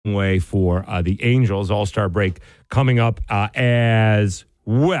way for the Angels. All-Star break coming up as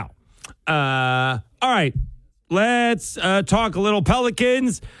well. All right, let's talk a little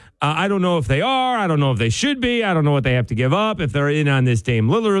Pelicans. I don't know if they are. I don't know if they should be. I don't know what they have to give up. If they're in on this Dame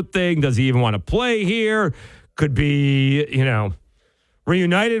Lillard thing, does he even want to play here? Could be,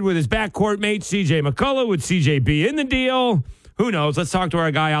 reunited with his backcourt mate, C.J. McCullough. Would C.J. be in the deal? Who knows? Let's talk to our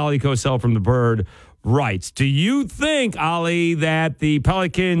guy, Oleh Kosel from the Bird Writes. Do you think, Oleh, that the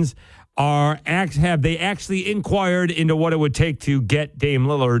Pelicans have they actually inquired into what it would take to get Dame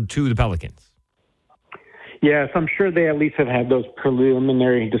Lillard to the Pelicans? Yes, I'm sure they at least have had those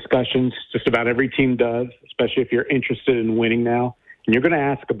preliminary discussions. Just about every team does, especially if you're interested in winning now. And you're going to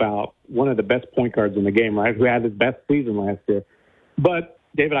ask about one of the best point guards in the game, right, who had his best season last year. But,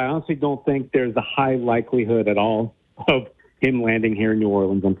 David, I honestly don't think there's a high likelihood at all of him landing here in New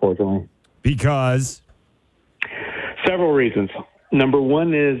Orleans, unfortunately. Because? Several reasons. Number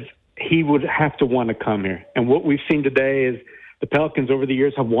one is he would have to want to come here. And what we've seen today is the Pelicans over the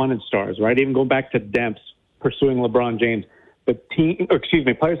years have wanted stars, right? Even going back to Demps pursuing LeBron James. But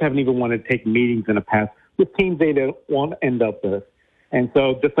players haven't even wanted to take meetings in the past with teams they don't want to end up with. And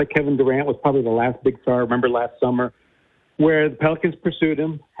so just like Kevin Durant was probably the last big star, remember last summer, where the Pelicans pursued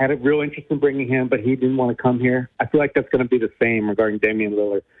him, had a real interest in bringing him, but he didn't want to come here. I feel like that's going to be the same regarding Damian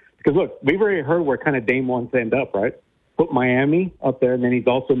Lillard. Because, look, we've already heard where kind of Dame wants to end up, right? Put Miami up there, and then he's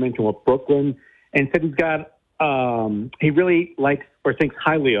also mentioned with Brooklyn, and said he's got he really likes or thinks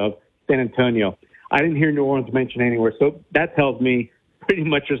highly of San Antonio. I didn't hear New Orleans mentioned anywhere, so that tells me pretty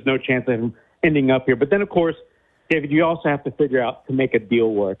much there's no chance of him ending up here. But then, of course, David, you also have to figure out to make a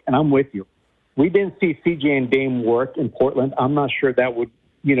deal work, and I'm with you. We didn't see CJ and Dame work in Portland. I'm not sure that would,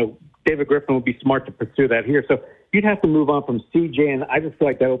 David Griffin would be smart to pursue that here. So you'd have to move on from CJ, and I just feel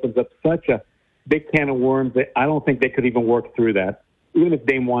like that opens up such a big can of worms that I don't think they could even work through that. Even if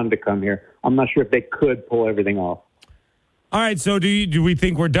Dame wanted to come here, I'm not sure if they could pull everything off. All right, so do we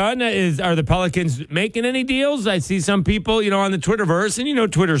think we're done? Are the Pelicans making any deals? I see some people, on the Twitterverse,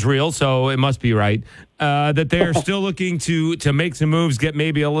 and Twitter's real, so it must be right, that they're still looking to make some moves, get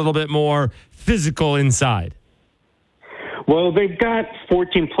maybe a little bit more physical inside. Well, they've got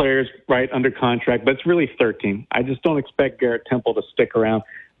 14 players, right, under contract, but it's really 13. I just don't expect Garrett Temple to stick around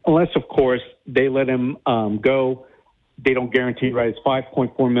unless, of course, they let him go. They don't guarantee, right, it's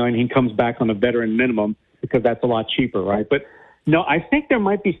 $5.4 million. He comes back on a veteran minimum, because that's a lot cheaper, right? But, no, I think there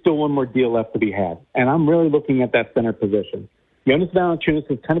might be still one more deal left to be had, and I'm really looking at that center position. Jonas Valanciunas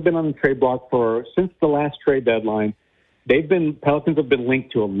has kind of been on the trade block since the last trade deadline. Pelicans have been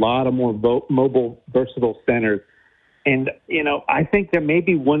linked to a lot of more mobile, versatile centers. And, I think that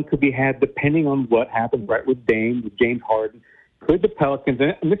maybe one could be had depending on what happens, right, with Dame, with James Harden. Could the Pelicans,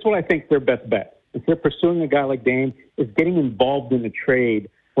 and this is what I think is their best bet, if they're pursuing a guy like Dame, is getting involved in a trade,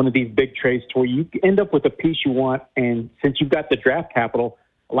 one of these big trades to where you end up with a piece you want. And since you've got the draft capital,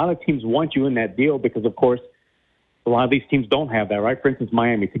 a lot of teams want you in that deal because, of course, a lot of these teams don't have that, right? For instance,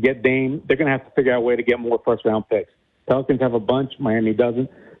 Miami. To get Dame, they're going to have to figure out a way to get more first-round picks. Pelicans have a bunch. Miami doesn't.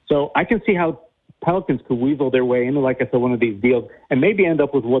 So I can see how Pelicans could weasel their way into, like I said, one of these deals and maybe end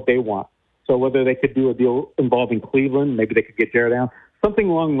up with what they want. So whether they could do a deal involving Cleveland, maybe they could get Jared Allen, something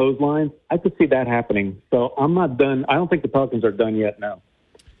along those lines, I could see that happening. So I'm not done. I don't think the Pelicans are done yet, no.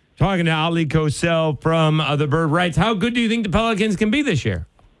 Talking to Oleh Kosel from the Bird Writes. How good do you think the Pelicans can be this year?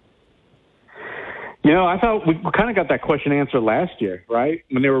 I thought we kind of got that question answered last year, right?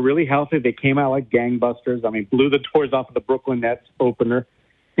 When they were really healthy, they came out like gangbusters. I mean, blew the doors off of the Brooklyn Nets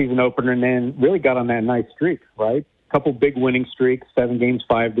season opener, and then really got on that nice streak, right? A couple big winning streaks, 7 games,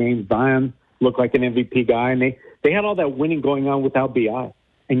 5 games. Zion looked like an MVP guy, and they had all that winning going on without BI,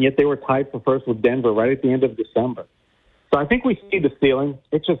 and yet they were tied for first with Denver right at the end of December. So I think we see the ceiling.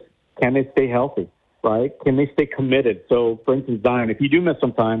 It's just, can they stay healthy, right? Can they stay committed? So, for instance, Zion, if you do miss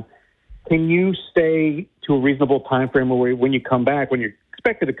some time, can you stay to a reasonable time frame where when you come back, when you're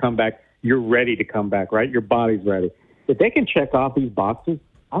expected to come back, you're ready to come back, right? Your body's ready. If they can check off these boxes,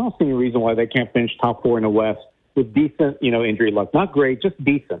 I don't see any reason why they can't finish top 4 in the West with decent, injury luck. Not great, just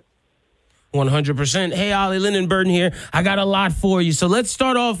decent. 100%. Hey, Ollie, Lyndon Burton here. I got a lot for you. So let's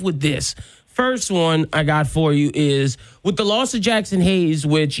start off with this. First one I got for you is with the loss of Jackson Hayes,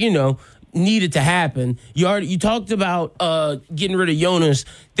 which, needed to happen. You talked about getting rid of Jonas.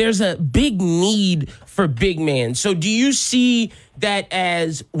 There's a big need for big man. So do you see that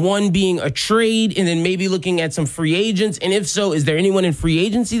as one being a trade and then maybe looking at some free agents? And if so, is there anyone in free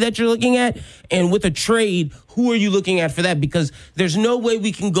agency that you're looking at? And with a trade, who are you looking at for that? Because there's no way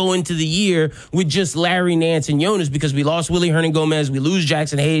we can go into the year with just Larry Nance and Jonas because we lost Willie Hernan-Gomez, we lose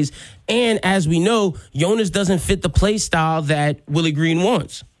Jackson Hayes, and as we know, Jonas doesn't fit the play style that Willie Green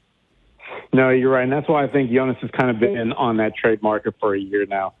wants. No, you're right. And that's why I think Jonas has kind of been on that trade market for a year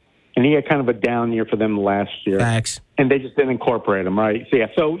now. And he had kind of a down year for them last year. Facts. And they just didn't incorporate him, right?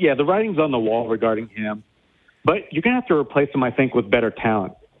 So, the writing's on the wall regarding him. But you're going to have to replace him, I think, with better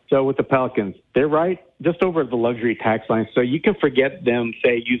talent. So with the Pelicans, they're right just over the luxury tax line. So you can forget them,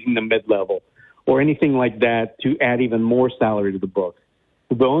 say, using the mid-level or anything like that to add even more salary to the book.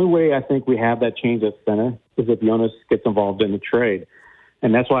 The only way I think we have that change at center is if Jonas gets involved in the trade.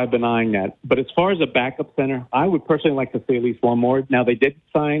 And that's why I've been eyeing that. But as far as a backup center, I would personally like to see at least one more. Now, they did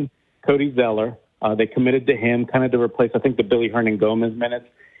sign Cody Zeller. They committed to him kind of to replace, I think, the Billy Hernan-Gomez minutes.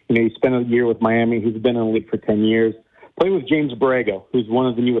 He spent a year with Miami. He's been in the league for 10 years. Played with James Borrego, who's one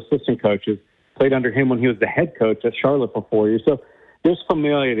of the new assistant coaches. Played under him when he was the head coach at Charlotte for 4 years. So there's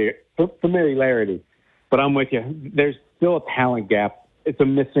familiarity. But I'm with you. There's still a talent gap. It's a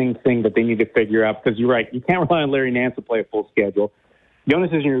missing thing that they need to figure out because you're right. You can't rely on Larry Nance to play a full schedule. Jonas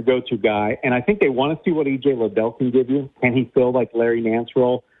isn't your go-to guy, and I think they want to see what E.J. Liddell can give you. Can he fill like Larry Nance's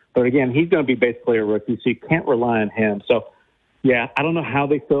role? But again, he's going to be basically a rookie, so you can't rely on him. So, yeah, I don't know how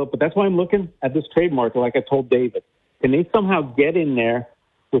they fill it, but that's why I'm looking at this trade market, like I told David. Can they somehow get in there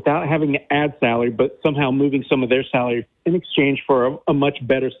without having to add salary, but somehow moving some of their salary in exchange for a much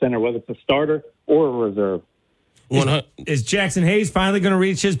better center, whether it's a starter or a reserve? Is Jackson Hayes finally going to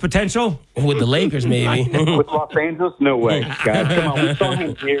reach his potential? With the Lakers, maybe. With Los Angeles? No way, guys. Come on, we saw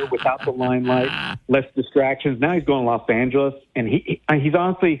him here without the limelight, less distractions. Now he's going to Los Angeles, and he's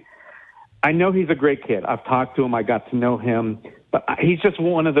honestly, I know he's a great kid. I've talked to him. I got to know him. But he's just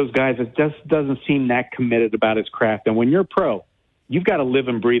one of those guys that just doesn't seem that committed about his craft. And when you're a pro, you've got to live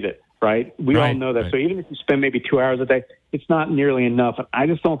and breathe it, right? We all know that. Right. So even if you spend maybe 2 hours a day, it's not nearly enough. I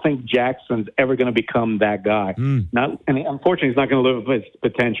just don't think Jackson's ever going to become that guy. And unfortunately, he's not going to live up his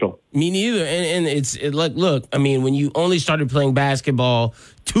potential. Me neither. And look, I mean, when you only started playing basketball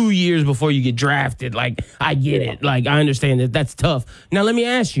 2 years before you get drafted, I get it. I understand that that's tough. Now, let me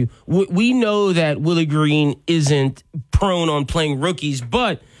ask you, we know that Willie Green isn't prone on playing rookies,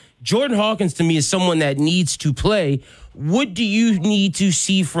 but Jordan Hawkins, to me, is someone that needs to play. What do you need to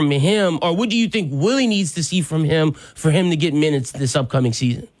see from him, or what do you think Willie needs to see from him for him to get minutes this upcoming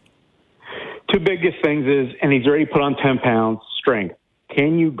season? Two biggest things is, and he's already put on 10 pounds, strength.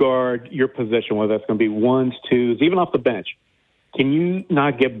 Can you guard your position, whether that's going to be ones, twos, even off the bench? Can you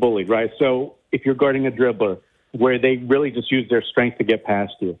not get bullied, right? So if you're guarding a dribbler where they really just use their strength to get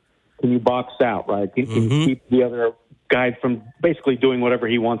past you, can you box out, right? Can you keep the other guy from basically doing whatever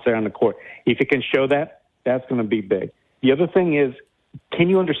he wants there on the court? If you can show that, that's going to be big. The other thing is, can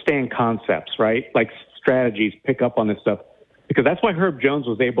you understand concepts, right? Like strategies, pick up on this stuff. Because that's why Herb Jones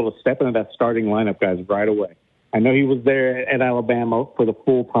was able to step into that starting lineup, guys, right away. I know he was there at Alabama for the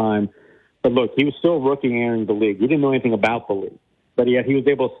full time. But look, he was still a rookie entering the league. He didn't know anything about the league. But yet he was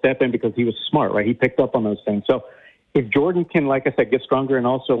able to step in because he was smart, right? He picked up on those things. So if Jordan can, like I said, get stronger and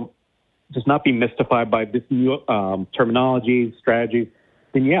also just not be mystified by this new terminology, strategies,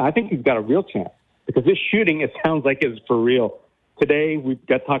 then, yeah, I think he's got a real chance. Because this shooting, it sounds like it's for real. Today, we've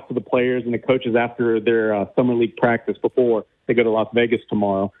got to talk to the players and the coaches after their summer league practice before they go to Las Vegas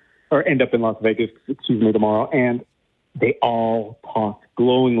tomorrow, or end up in Las Vegas, tomorrow. And they all talked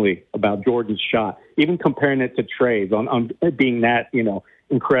glowingly about Jordan's shot, even comparing it to Trey's on being that,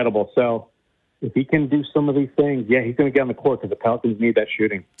 incredible. So if he can do some of these things, yeah, he's going to get on the court because the Pelicans need that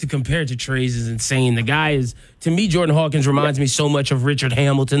shooting. To compare to Trey's is insane. The guy is, to me, Jordan Hawkins reminds me so much of Richard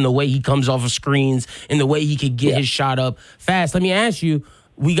Hamilton, the way he comes off of screens and the way he could get his shot up fast. Let me ask you,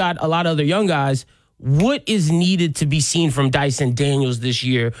 we got a lot of other young guys. What is needed to be seen from Dyson Daniels this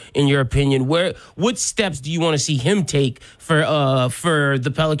year, in your opinion? What steps do you want to see him take for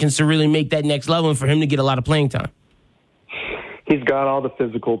the Pelicans to really make that next level and for him to get a lot of playing time? He's got all the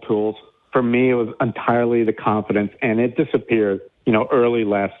physical tools. For me, it was entirely the confidence, and it disappeared, early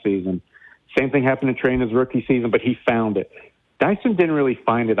last season. Same thing happened to Trey in his rookie season, but he found it. Dyson didn't really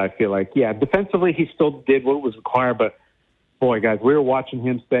find it, I feel like. Yeah, defensively, he still did what was required, but, boy, guys, we were watching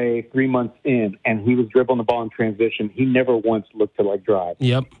him, say, 3 months in, and he was dribbling the ball in transition. He never once looked to, drive.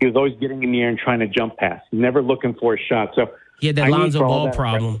 Yep. He was always getting in the air and trying to jump pass, never looking for a shot. So he had that Lonzo Ball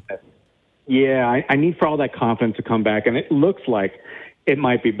problem. Yeah, I need for all that confidence to come back, and it looks like it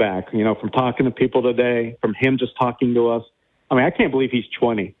might be back, from talking to people today, from him just talking to us. I mean, I can't believe he's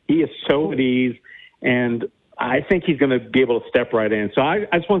 20. He is so at ease, and I think he's going to be able to step right in. So I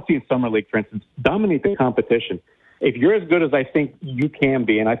just want to see in Summer League, for instance, dominate the competition. If you're as good as I think you can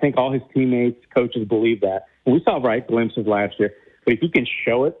be, and I think all his teammates, coaches believe that, and we saw glimpses last year, but if you can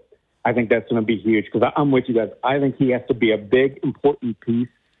show it, I think that's going to be huge because I'm with you guys. I think he has to be a big, important piece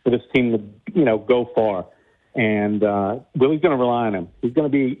for this team to, go far. And Willie's going to rely on him. He's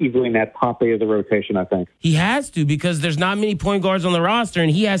going to be easily in that top 8 of the rotation, I think. He has to, because there's not many point guards on the roster, and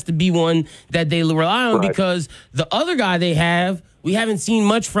he has to be one that they rely on, because the other guy they have, we haven't seen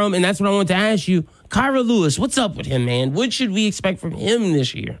much from, and that's what I want to ask you. Lewis, what's up with him, man? What should we expect from him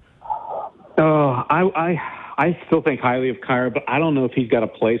this year? I still think highly of Kyra, but I don't know if he's got a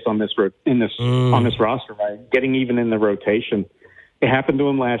place on this on this roster, right? Getting even in the rotation. It happened to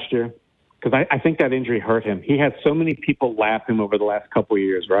him last year. Because I think that injury hurt him. He had so many people laugh him over the last couple of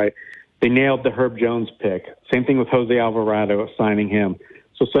years, right? They nailed the Herb Jones pick. Same thing with Jose Alvarado signing him.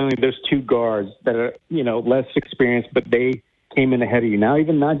 So suddenly there's 2 guards that are, less experienced, but they came in ahead of you. Now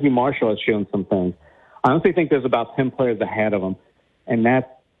even Najee Marshall has shown some things. I honestly think there's about 10 players ahead of him, and that's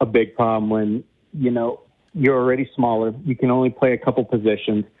a big problem when, you're already smaller. You can only play a couple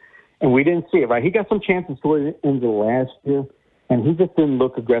positions, and we didn't see it, right? He got some chances towards the end of last year. And he just didn't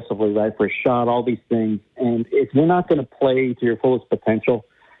look aggressively, right, for a shot, all these things. And if you're not going to play to your fullest potential,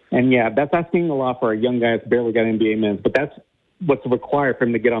 and yeah, that's asking a lot for a young guy that's barely got NBA minutes, but that's what's required for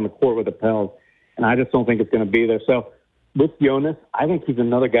him to get on the court with the Pels. And I just don't think it's going to be there. So with Jonas, I think he's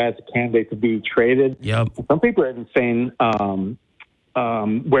another guy that's a candidate to be traded. Yep. Some people are even saying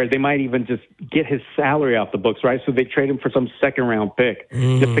where they might even just get his salary off the books, right? So they trade him for some second-round pick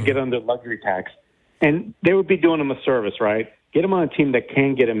just to get under luxury tax. And they would be doing him a service, right? Get him on a team that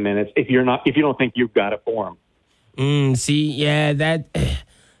can get him minutes if you don't think you've got it for him.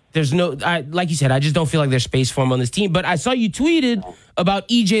 There's no, like you said, I just don't feel like there's space for him on this team. But I saw you tweeted about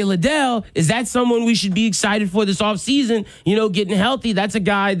EJ Liddell. Is that someone we should be excited for this offseason? Getting healthy. That's a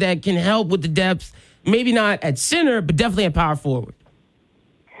guy that can help with the depth. Maybe not at center, but definitely at power forward.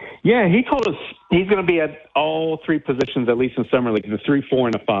 Yeah, he told us he's going to be at all 3 positions, at least in summer league, the 3, 4,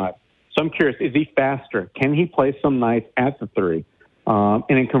 and a 5. So I'm curious, is he faster? Can he play some nights at the 3? And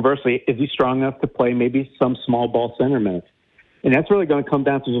then conversely, is he strong enough to play maybe some small ball center minutes? And that's really going to come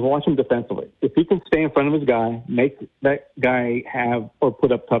down to just watch him defensively. If he can stay in front of his guy, make that guy have or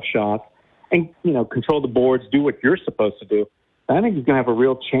put up tough shots, and control the boards, do what you're supposed to do, I think he's going to have a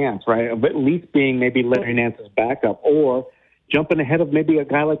real chance, right, of at least being maybe Larry Nance's backup or jumping ahead of maybe a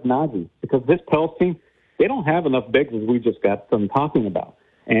guy like Najee. Because this Pels team, they don't have enough bigs as we just got them talking about.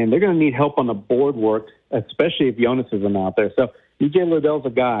 And they're going to need help on the board work, especially if Jonas isn't out there. So EJ Liddell's a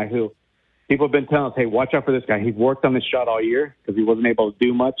guy who people have been telling us, hey, watch out for this guy. He's worked on his shot all year because he wasn't able to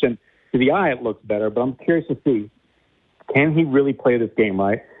do much. And to the eye, it looks better. But I'm curious to see, can he really play this game,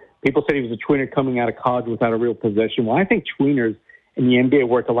 right? People said he was a tweener coming out of college without a real position. Well, I think tweeners in the NBA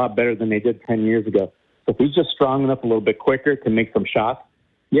work a lot better than they did 10 years ago. So if he's just strong enough a little bit quicker to make some shots,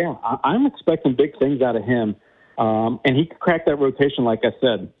 yeah, I'm expecting big things out of him. And he could crack that rotation, like I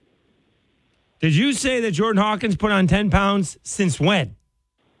said. Did you say that Jordan Hawkins put on 10 pounds since when?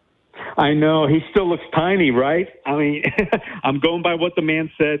 I know. He still looks tiny, right? I mean, I'm going by what the man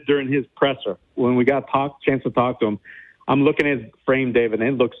said during his presser. When we got a chance to talk to him, I'm looking at his frame, David, and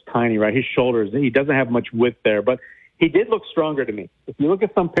it looks tiny, right? His shoulders, he doesn't have much width there, but he did look stronger to me. If you look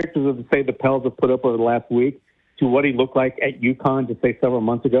at some pictures of, say, the Pels have put up over the last week, to what he looked like at UConn, just say several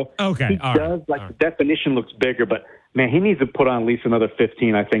months ago. Okay, he does. The definition looks bigger, but man, he needs to put on at least another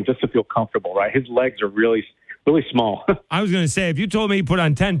 15, I think, just to feel comfortable, right? His legs are really, really small. I was going to say, if you told me he put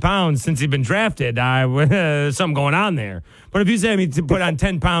on 10 pounds since he'd been drafted, something going on there. But if you say he put on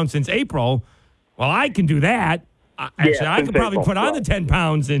 10 pounds since April, well, I can do that. Actually, I could probably put on the 10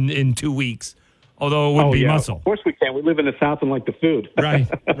 pounds in 2 weeks. Although it wouldn't be muscle. Of course we can. We live in the South and like the food.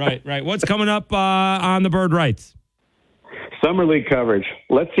 Right. What's coming up on the Bird Rights? Summer League coverage.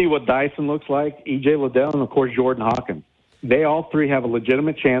 Let's see what Dyson looks like, EJ Liddell, and, of course, Jordan Hawkins. They all 3 have a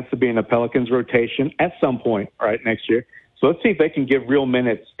legitimate chance to be in the Pelicans rotation at some point, right, next year. So let's see if they can give real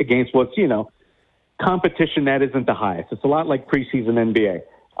minutes against what's, competition that isn't the highest. It's a lot like preseason NBA.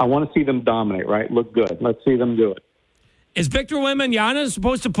 I want to see them dominate, right? Look good. Let's see them do it. Is Victor Wembanyama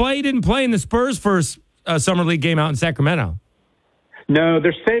supposed to play? He didn't play in the Spurs' first Summer League game out in Sacramento. No,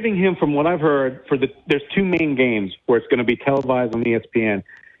 they're saving him from what I've heard there's 2 main games where it's going to be televised on ESPN.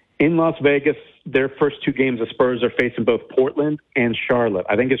 In Las Vegas, their first 2 games, the Spurs are facing both Portland and Charlotte.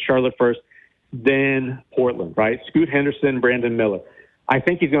 I think it's Charlotte first, then Portland, right? Scoot Henderson, Brandon Miller. I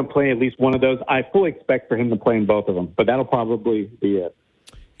think he's going to play at least one of those. I fully expect for him to play in both of them, but that'll probably be it.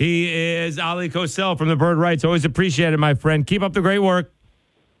 He is Oleh Kosel from the Bird Rights. Always appreciate it, my friend. Keep up the great work.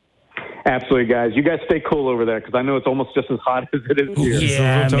 Absolutely, guys. You guys stay cool over there because I know it's almost just as hot as it is here.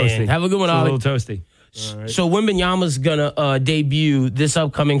 Yeah, man. Have a good one, Oleh. A little toasty. Right. So Wembanyama's going to debut this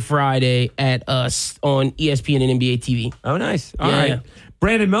upcoming Friday at us on ESPN and NBA TV. Oh, nice. All right.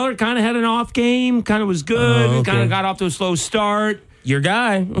 Brandon Miller kind of had an off game, kind of was good, kind of got off to a slow start.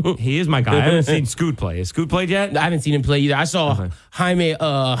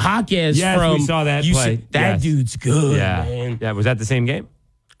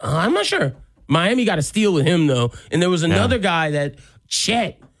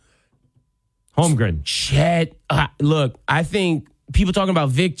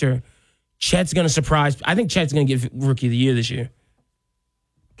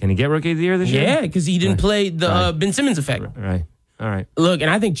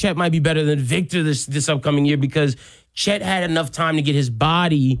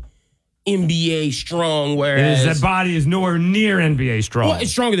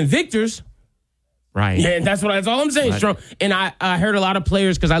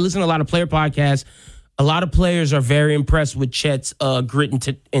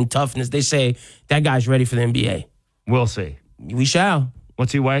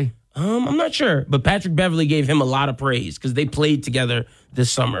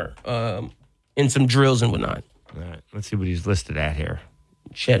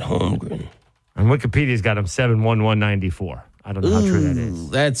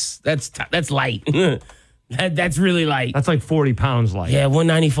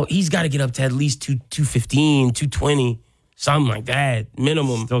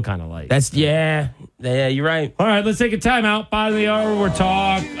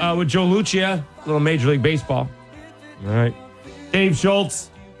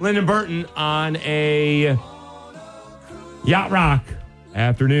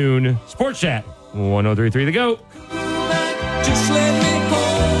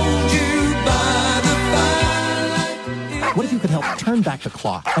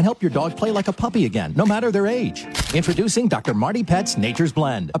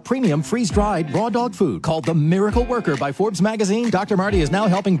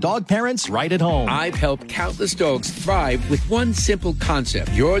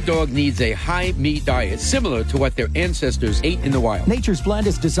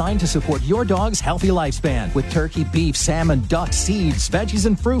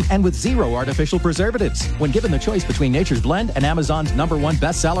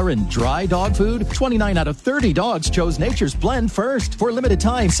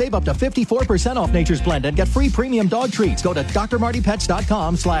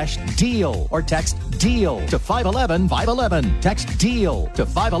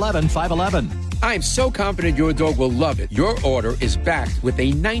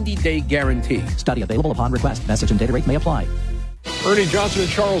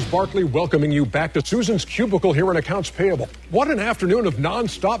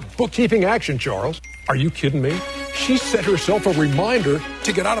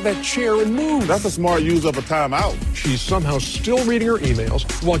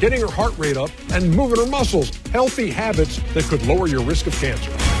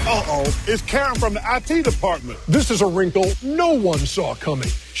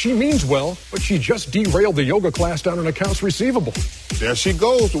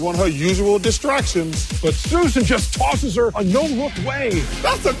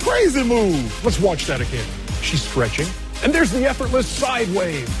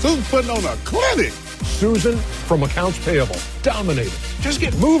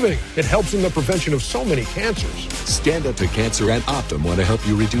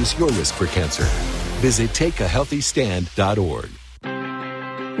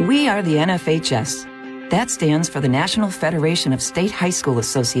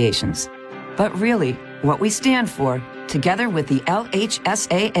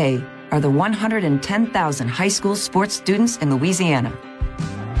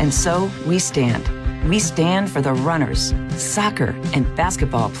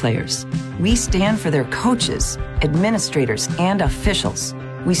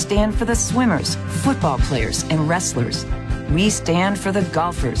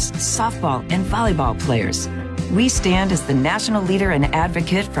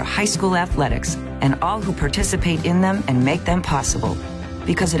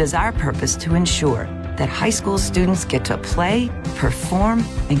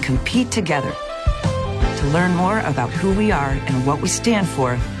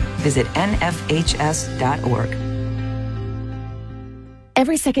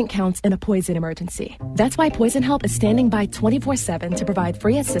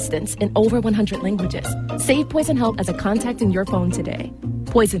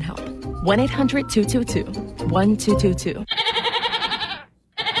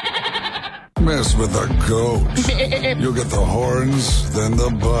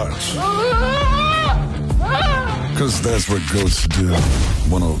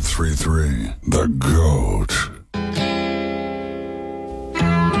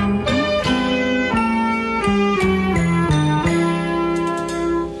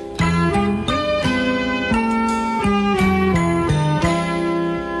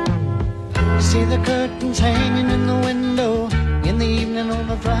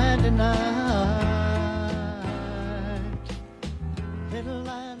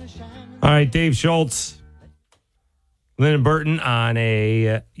 All right, Dave Schultz, Lynn Burton on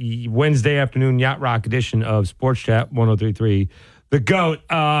a Wednesday afternoon Yacht Rock edition of Sports Chat 103.3. The GOAT.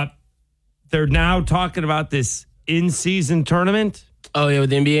 They're now talking about this in-season tournament. Oh, yeah, with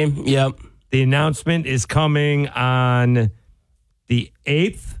the NBA? Yep. The announcement is coming on the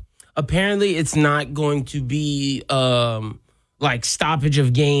 8th. Apparently, it's not going to be like stoppage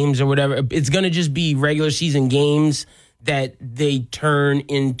of games or whatever. It's going to just be regular season games that they turn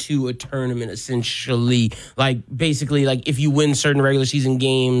into a tournament, essentially. Like, basically, like if you win certain regular season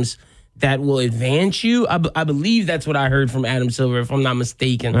games, that will advance you. I believe that's what I heard from Adam Silver, if I'm not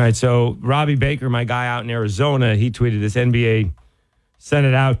mistaken. All right, so Robbie Baker, my guy out in Arizona, he tweeted this. NBA sent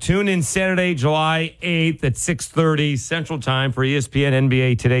it out. Tune in Saturday, July 8th at 6:30 Central Time for ESPN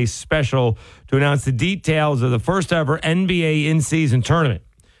NBA Today special to announce the details of the first ever NBA in-season tournament,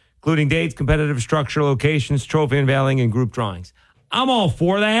 including dates, competitive structure, locations, trophy unveiling, and group drawings. I'm all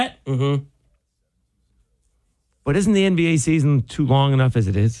for that. Mm-hmm. But isn't the NBA season too long enough as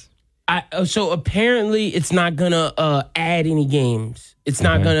it is? So apparently it's not going to add any games. It's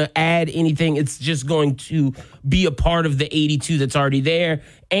not going to add anything. It's just going to be a part of the 82 that's already there.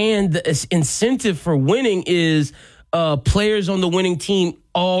 And the incentive for winning is players on the winning team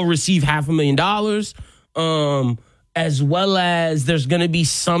all receive $500,000, as well as there's going to be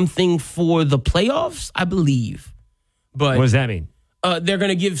something for the playoffs, I believe. But what does that mean? They're going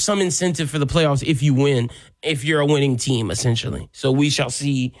to give some incentive for the playoffs if you win, if you're a winning team, essentially. So we shall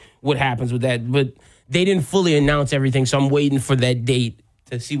see what happens with that. But they didn't fully announce everything, so I'm waiting for that date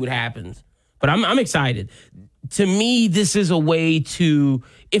to see what happens. But I'm excited. To me, this is a way to,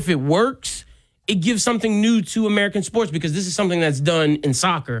 if it works, it gives something new to American sports, because this is something that's done in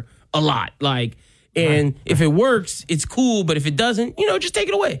soccer a lot. If it works, it's cool. But if it doesn't, just take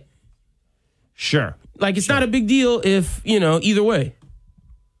it away. Sure. Like, it's not a big deal if, either way.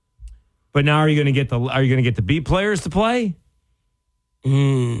 But now are you going to get the B players to play?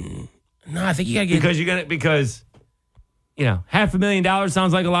 No, I think you got to get... Because $500,000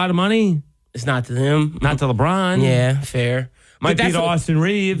 sounds like a lot of money. It's not to them. Not to LeBron. Yeah, fair. Might be to Austin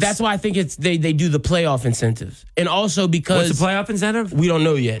Reeves. That's why I think they do the playoff incentives. And also because... What's the playoff incentive? We don't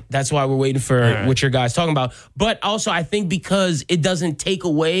know yet. That's why we're waiting for what your guy's talking about. But also I think because it doesn't take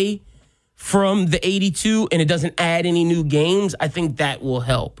away from the 82 and it doesn't add any new games, I think that will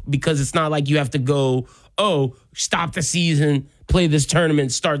help, because it's not like you have to go, stop the season, play this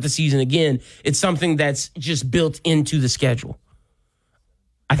tournament, start the season again. It's something that's just built into the schedule.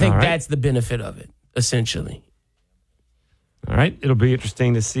 I think that's the benefit of it, essentially. All right. It'll be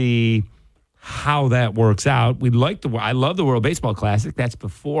interesting to see how that works out. I love the World Baseball Classic. That's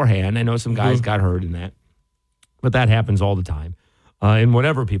beforehand. I know some guys got hurt in that, but that happens all the time in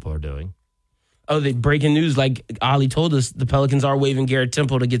whatever people are doing. Oh, the breaking news, like Ollie told us, the Pelicans are waiving Garrett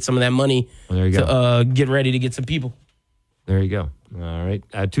Temple to get some of that money to get ready to get some people. There you go. All right.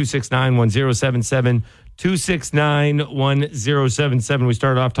 269-1077, 269-1077. We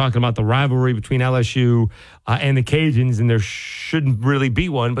started off talking about the rivalry between LSU and the Cajuns, and there shouldn't really be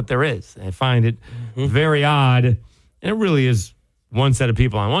one, but there is. I find it very odd, and it really is one set of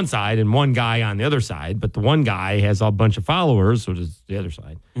people on one side and one guy on the other side, but the one guy has a bunch of followers, so does the other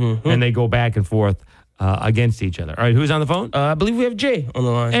side, and they go back and forth against each other. All right, who's on the phone? I believe we have Jay on the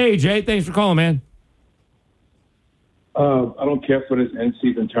line. Hey, Jay, thanks for calling, man. I don't care for this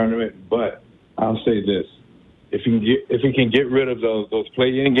in-season tournament, but I'll say this: if you can get rid of those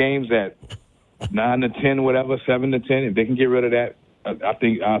play-in games at 9-10, whatever, 7-10, if they can get rid of that, I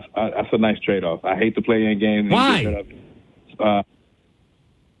think that's a nice trade-off. I hate the play-in game. Why?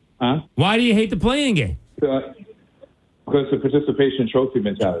 Why do you hate the play-in game? Because the participation trophy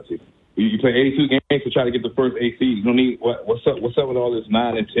mentality. You play 82 games to try to get the first AC. You don't need what's up with all this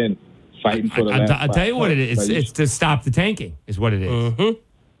 9 and 10 fighting for the last. I'll tell you what it is. It's to stop the tanking, is what it is.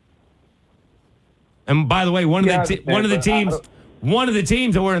 And by the way, one of the teams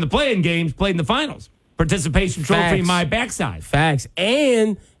that were in the play-in games played in the finals. Participation trophy, my backside. Facts.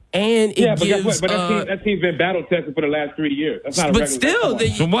 And it gives... But that team's been battle tested for the last 3 years. That's not but still,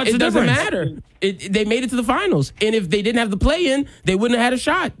 it doesn't matter. They made it to the finals. And if they didn't have the play-in, they wouldn't have had a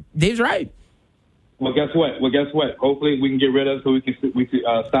shot. Dave's right. Well, guess what? Hopefully we can get rid of it so we can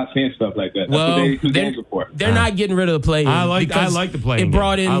stop saying stuff like that. That's what the 82 games are for. They're not getting rid of the play-in. I like the play-in. It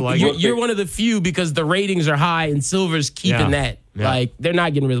brought in... You're one of the few because the ratings are high and Silver's keeping that. Yeah. Like, they're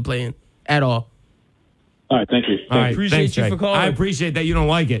not getting rid of the play-in at all. All right, thank you. All right, appreciate you for calling. I appreciate that you don't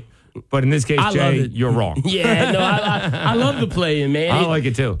like it, but in this case, Jay, you're wrong. Yeah, no, I love the play-in, man. I like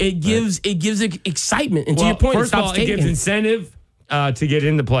it too. It gives it excitement, and to your point, first of all, it gives incentive to get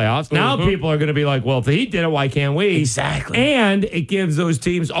in the playoffs. Now people are going to be like, well, if the Heat did it, why can't we? Exactly. And it gives those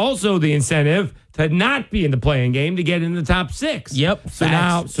teams also the incentive to not be in the play-in game to get in the top 6. Yep. So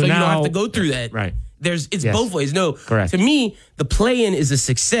Facts. now you don't have to go through that. Right. It's Yes. both ways. No. Correct. To me, the play-in is a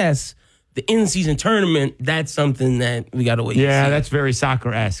success. The in-season tournament, that's something that we got to wait. Yeah, and see. that's very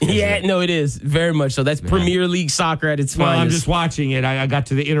soccer-esque. Yeah, no, it is very much so. That's Premier League soccer at its Well, finest. I'm just watching it. I got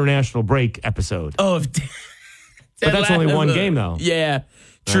to the international break episode. Oh, but that's only one game, though. Yeah,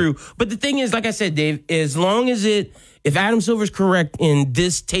 true. But the thing is, like I said, Dave, as long as if Adam Silver's correct and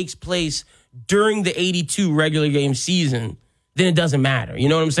this takes place during the 82 regular game season, then it doesn't matter. You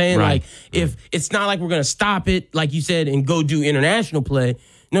know what I'm saying? Right. Like, if it's not like we're going to stop it, like you said, and go do international play.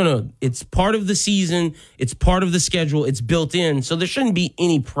 No, it's part of the season. It's part of the schedule. It's built in, so there shouldn't be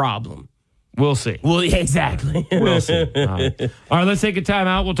any problem. We'll see. Well, yeah, exactly. We'll see. All right, let's take a time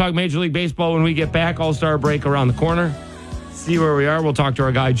out. We'll talk Major League Baseball when we get back. All-Star break around the corner. See where we are. We'll talk to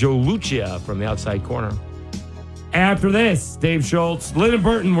our guy, Joe Lucia, from the outside corner. After this, Dave Schultz, Lynn and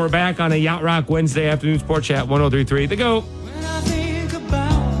Burton, we're back on a Yacht Rock Wednesday afternoon Sports Chat 103.3. The GOAT. When I think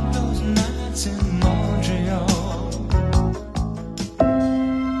about those nights in Montreal.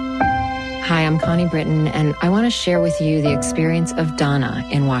 Hi, I'm Connie Britton, and I want to share with you the experience of Donna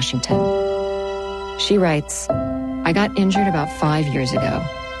in Washington. She writes, I got injured about 5 years ago.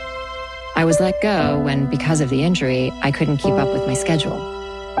 I was let go when, because of the injury, I couldn't keep up with my schedule.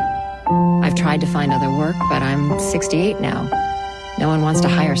 I've tried to find other work, but I'm 68 now. No one wants to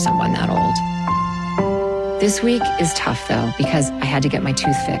hire someone that old. This week is tough, though, because I had to get my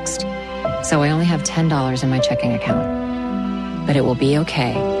tooth fixed. So I only have $10 in my checking account. But it will be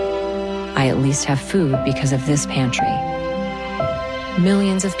okay. I at least have food because of this pantry.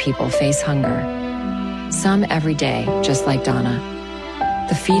 Millions of people face hunger. Some every day, just like Donna.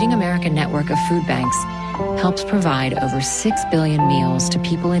 The Feeding America network of food banks helps provide over 6 billion meals to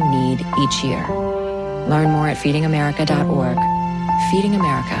people in need each year. Learn more at feedingamerica.org. Feeding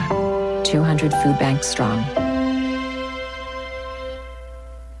America, 200 food banks strong.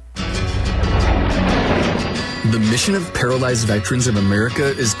 The mission of Paralyzed Veterans of America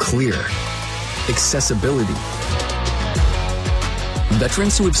is clear. Accessibility.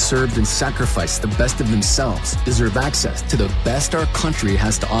 Veterans who have served and sacrificed the best of themselves deserve access to the best our country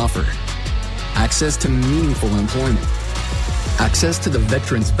has to offer. Access to meaningful employment. Access to the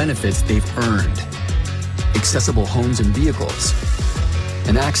veterans' benefits they've earned. Accessible homes and vehicles.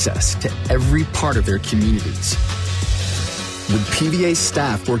 And access to every part of their communities. With PVA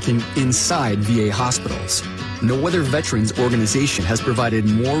staff working inside VA hospitals, no other veterans organization has provided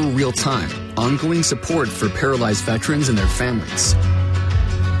more real-time, ongoing support for paralyzed veterans and their families.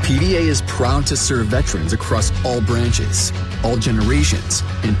 PVA is proud to serve veterans across all branches, all generations,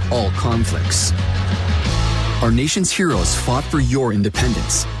 and all conflicts. Our nation's heroes fought for your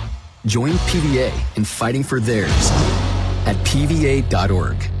independence. Join PVA in fighting for theirs at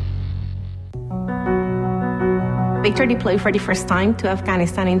pva.org. Victor deployed for the first time to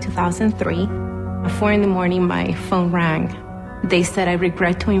Afghanistan in 2003. At 4 a.m, my phone rang. They said, I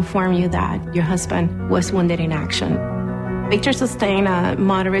regret to inform you that your husband was wounded in action. Victor sustained a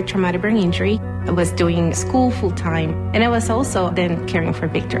moderate traumatic brain injury. I was doing school full-time, and I was also then caring for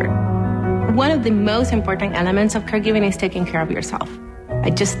Victor. One of the most important elements of caregiving is taking care of yourself.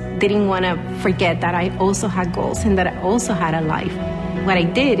 I just didn't want to forget that I also had goals and that I also had a life. What I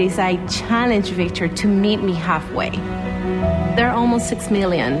did is I challenged Victor to meet me halfway. There are almost 6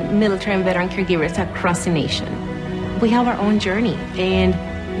 million military and veteran caregivers across the nation. We have our own journey, and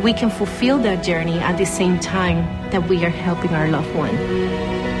we can fulfill that journey at the same time that we are helping our loved one.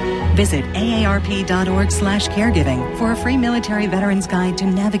 Visit aarp.org/caregiving for a free military veterans guide to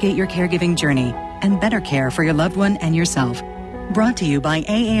navigate your caregiving journey and better care for your loved one and yourself. Brought to you by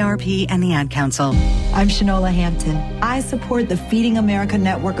AARP and the Ad Council. I'm Shanola Hampton. I support the Feeding America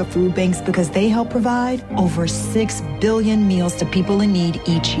network of food banks because they help provide over 6 billion meals to people in need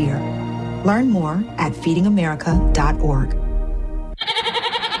each year. Learn more at feedingamerica.org.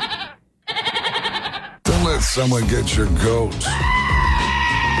 Don't let someone get your goat.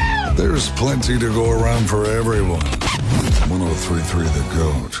 There's plenty to go around for everyone. 103.3 The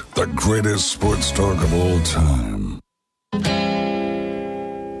GOAT, the greatest sports talk of all time.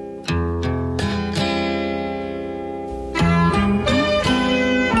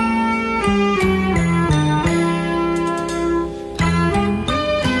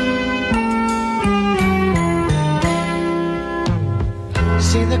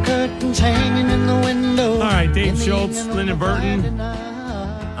 See the curtains hanging in the window. All right, Dave Schultz, Lyndon Burton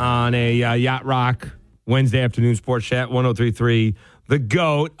on a Yacht Rock Wednesday afternoon Sports Chat 103.3 The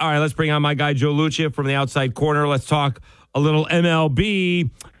GOAT. All right, let's bring on my guy Joe Lucia from the outside corner. Let's talk a little MLB.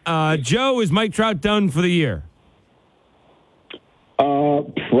 Joe, is Mike Trout done for the year?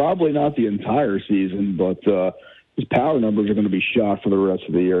 Probably not the entire season, but his power numbers are going to be shot for the rest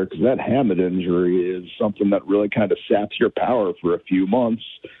of the year because that hamate injury is something that really kind of saps your power for a few months.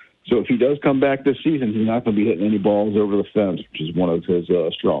 So if he does come back this season, he's not going to be hitting any balls over the fence, which is one of his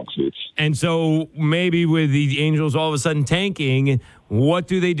strong suits. And so maybe with the Angels all of a sudden tanking, what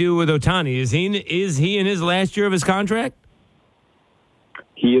do they do with Ohtani? Is he in his last year of his contract?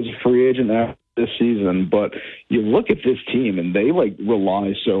 He is a free agent after this season, but you look at this team and they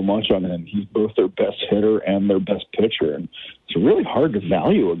rely so much on him. He's both their best hitter and their best pitcher, and it's really hard to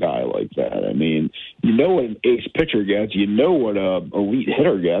value a guy like that. I mean, you know what an ace pitcher gets, you know what a elite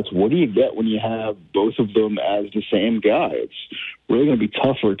hitter gets. What do you get when you have both of them as the same guy? It's really going to be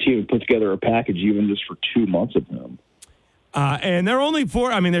tough for a team to put together a package even just for 2 months of him. And they're only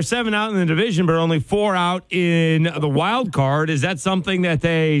 4. I mean, they're 7 out in the division, but only 4 out in the wild card. Is that something that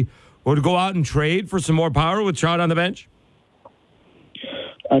they would go out and trade for some more power with Trout on the bench?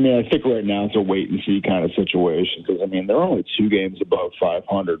 I mean, I think right now it's a wait-and-see kind of situation because, I mean, they're only 2 games above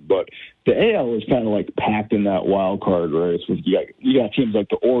 500, but the AL is kind of packed in that wild card race. You got teams like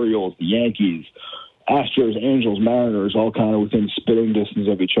the Orioles, the Yankees, Astros, Angels, Mariners, all kind of within spitting distance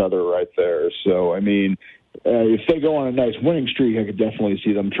of each other right there. So, I mean, if they go on a nice winning streak, I could definitely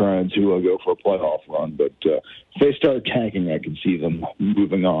see them trying to go for a playoff run. But if they start tanking, I could see them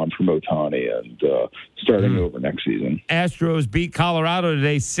moving on from Ohtani and starting over next season. Astros beat Colorado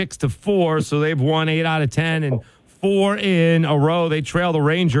today 6-4, so they've won 8 out of 10 and 4 in a row. They trail the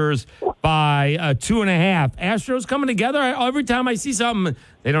Rangers by 2.5. Astros coming together. Every time I see something,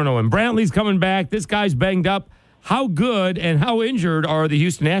 they don't know when Brantley's coming back. This guy's banged up. How good and how injured are the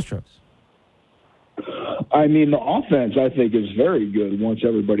Houston Astros? I mean, the offense, I think, is very good once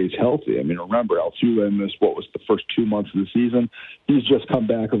everybody's healthy. I mean, remember, Altuve missed what was the first 2 months of the season. He's just come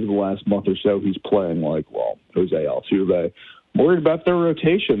back over the last month or so. He's playing Jose Altuve. Worried about their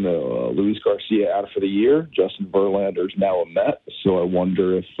rotation, though. Luis Garcia out for the year. Justin Verlander's now a Met, so I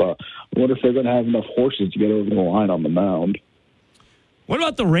wonder if they're going to have enough horses to get over the line on the mound. What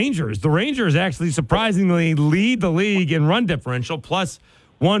about the Rangers? The Rangers actually surprisingly lead the league in run differential, plus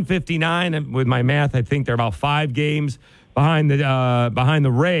 159. And with my math, I think they're about 5 games behind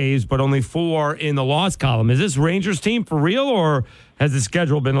the Rays, but only 4 in the loss column. Is this Rangers team for real, or has the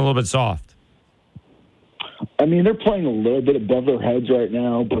schedule been a little bit soft? I mean, they're playing a little bit above their heads right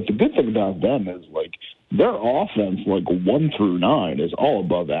now, but the good thing about them is, their offense, 1 through 9, is all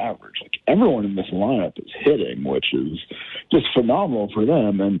above average. Everyone in this lineup is hitting, which is just phenomenal for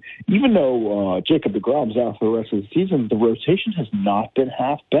them. And even though Jacob deGrom's out for the rest of the season, the rotation has not been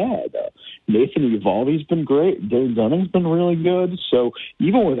half bad. Nathan Eovaldi's been great. Dave Dunning's been really good. So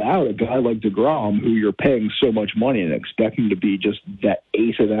even without a guy like deGrom, who you're paying so much money and expecting to be just that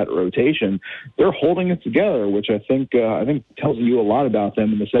ace of that rotation, they're holding it together, which I think tells you a lot about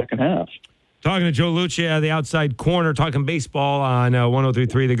them in the second half. Talking to Joe Lucia, the outside corner, talking baseball on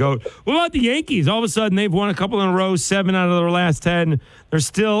 103.3 The GOAT. What about the Yankees? All of a sudden, they've won a couple in a row, 7 out of their last 10. They're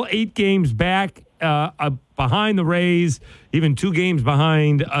still 8 games back behind the Rays, even 2 games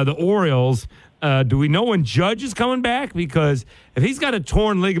behind the Orioles. Do we know when Judge is coming back? Because if he's got a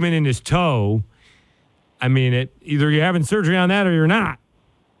torn ligament in his toe, I mean, either you're having surgery on that or you're not.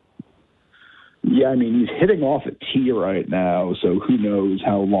 Yeah, I mean, he's hitting off a tee right now, so who knows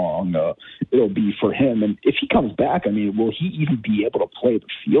how long it'll be for him. And if he comes back, I mean, will he even be able to play the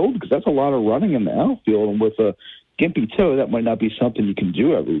field? Because that's a lot of running in the outfield, and with a gimpy toe, that might not be something you can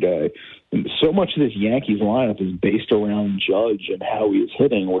do every day. And so much of this Yankees lineup is based around Judge and how he is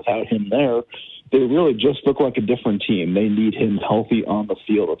hitting. Without him there, they really just look like a different team. They need him healthy on the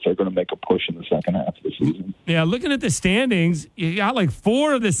field if they're going to make a push in the second half of the season. Yeah, looking at the standings, you got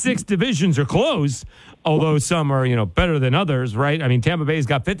 4 of the 6 divisions are close, although some are, better than others, right? I mean, Tampa Bay's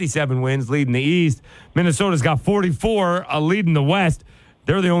got 57 wins leading the East. Minnesota's got 44 leading the West.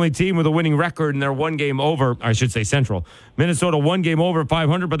 They're the only team with a winning record, and they're 1 game over, I should say Central. Minnesota 1 game over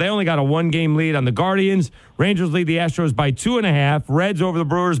 500, but they only got a 1-game lead on the Guardians. Rangers lead the Astros by 2.5. Reds over the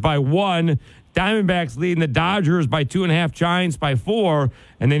Brewers by 1. Diamondbacks leading the Dodgers by 2.5, Giants by 4,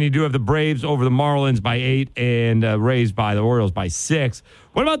 and then you do have the Braves over the Marlins by 8 and Rays by the Orioles by 6.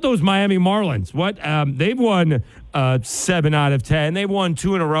 What about those Miami Marlins? They've won 7 out of 10. They've won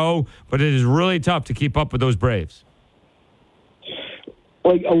 2 in a row, but it is really tough to keep up with those Braves.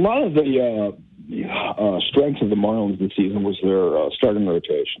 A lot of the strength of the Marlins this season was their starting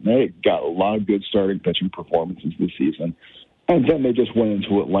rotation. They got a lot of good starting pitching performances this season. And then they just went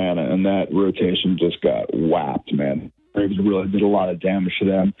into Atlanta, and that rotation just got whacked, man. Braves really did a lot of damage to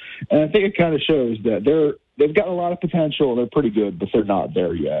them. And I think it kind of shows that they've got a lot of potential, and they're pretty good, but they're not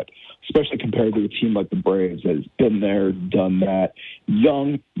there yet, especially compared to a team like the Braves that has been there, done that,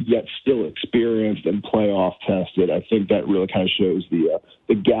 young, yet still experienced and playoff tested. I think that really kind of shows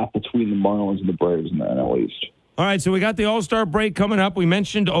the gap between the Marlins and the Braves in the NL East. All right, so we got the All-Star break coming up. We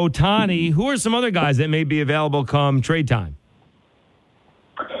mentioned Ohtani. Who are some other guys that may be available come trade time?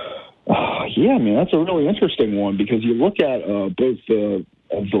 Yeah, man, that's a really interesting one because you look at both the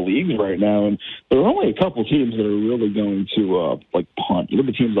leagues right now, and there are only a couple teams that are really going to punt. You look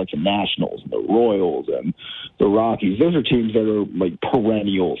at teams like the Nationals and the Royals and the Rockies. Those are teams that are like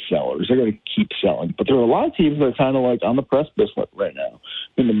perennial sellers. They're going to keep selling. But there are a lot of teams that are kind of like on the precipice right now.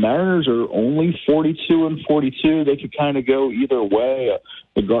 I mean, the Mariners are only 42-42. They could kind of go either way.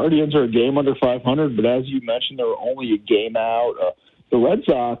 The Guardians are a game under 500, but as you mentioned, they're only a game out. The Red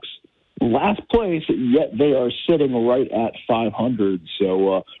Sox, last place, yet they are sitting right at 500.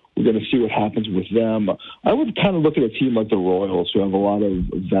 So we're going to see what happens with them. I would kind of look at a team like the Royals, who have a lot of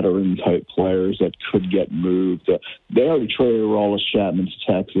veteran-type players that could get moved. They already traded Aroldis Chapman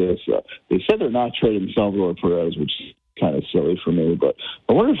to Texas. They said they're not trading Salvador Perez, which is kind of silly for me. But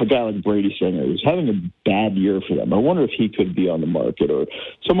I wonder if a guy like Brady Singer, who's having a bad year for them, I wonder if he could be on the market. Or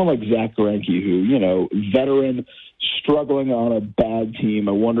someone like Zach Greinke, who, veteran, struggling on a bad team.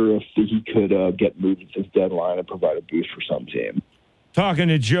 I wonder if he could get moved at this deadline and provide a boost for some team. Talking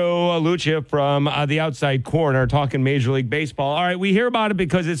to Joe Lucia from the outside corner, talking Major League Baseball. All right, we hear about it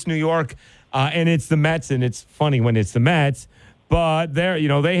because it's New York and it's the Mets, and it's funny when it's the Mets. But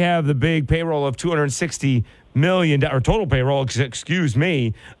they have the big payroll of $260 million, or total payroll, excuse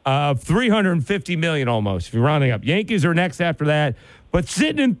me, of $350 million almost, if you're rounding up. Yankees are next after that. But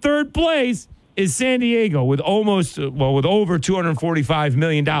sitting in third place is San Diego with over $245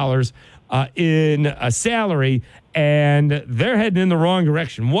 million in a salary, and they're heading in the wrong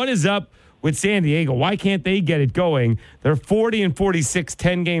direction. What is up with San Diego? Why can't they get it going? They're 40-46,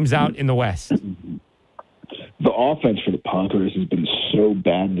 10 games out in the West. The offense for the Padres has been so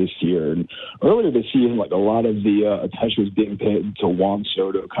bad this year. And earlier this season, a lot of the attention was being paid to Juan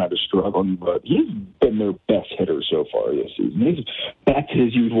Soto kind of struggling, but he's been their best hitter so far this season. He's back to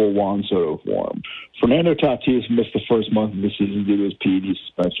his usual Juan Soto form. Fernando Tatis missed the first month of the season due to his PED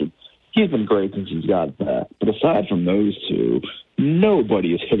suspension. He's been great since he's got back. But aside from those two,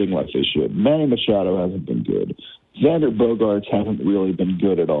 nobody is hitting like they should. Manny Machado hasn't been good. Xander Bogaerts hasn't really been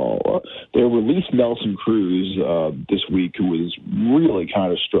good at all. They released Nelson Cruz this week, who was really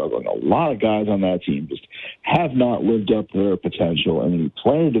kind of struggling. A lot of guys on that team just have not lived up to their potential. And when you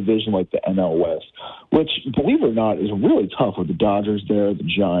play in a division like the NL West, which, believe it or not, is really tough with the Dodgers there, the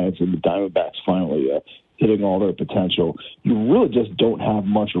Giants, and the Diamondbacks finally hitting all their potential, you really just don't have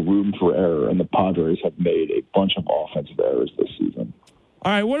much room for error, and the Padres have made a bunch of offensive errors this season.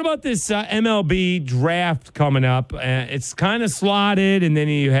 All right, what about this MLB draft coming up? It's kind of slotted, and then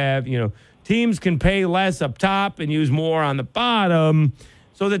you have, teams can pay less up top and use more on the bottom.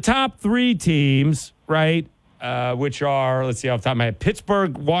 So the top three teams, right, which are, let's see off the top of my head,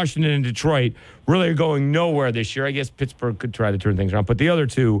 Pittsburgh, Washington, and Detroit, really are going nowhere this year. I guess Pittsburgh could try to turn things around, but the other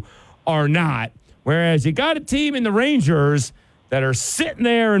two are not. Whereas you got a team in the Rangers that are sitting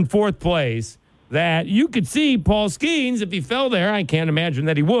there in fourth place that you could see Paul Skeens, if he fell there, I can't imagine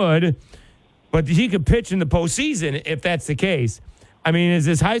that he would, but he could pitch in the postseason if that's the case. I mean, is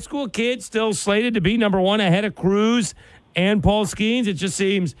this high school kid still slated to be number one ahead of Cruz and Paul Skeens? It just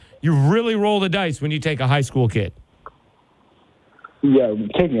seems you really roll the dice when you take a high school kid. Yeah,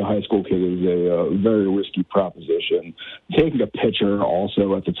 taking a high school kid is a very risky proposition. Taking a pitcher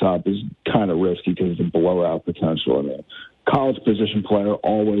also at the top is kind of risky because of the blowout potential. I mean, college position player,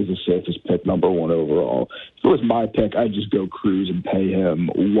 always the safest pick, number one overall. If it was my pick, I'd just go Cruz and pay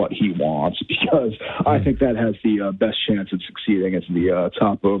him what he wants because I think that has the best chance of succeeding as the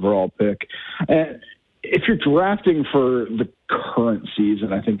top overall pick. And if you're drafting for the current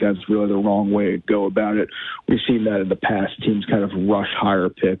season, I think that's really the wrong way to go about it. We've seen that in the past. Teams kind of rush higher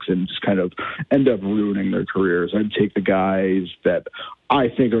picks and just kind of end up ruining their careers. I'd take the guys that I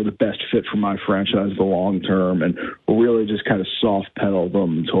think are the best fit for my franchise the long term and really just kind of soft pedal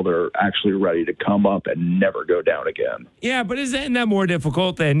them until they're actually ready to come up and never go down again. Yeah, but isn't that more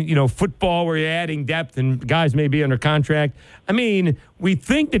difficult than, football where you're adding depth and guys may be under contract? I mean, we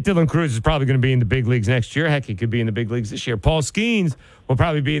think that Dylan Cruz is probably going to be in the big leagues next year. Heck, he could be in the big leagues this year. Paul Skeens will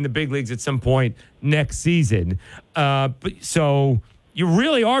probably be in the big leagues at some point next season. So you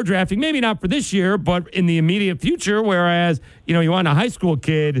really are drafting, maybe not for this year, but in the immediate future, whereas, you want a high school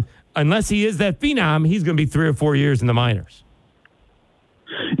kid, unless he is that phenom, he's going to be 3 or 4 years in the minors.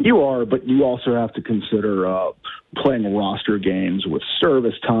 You are, but you also have to consider playing roster games with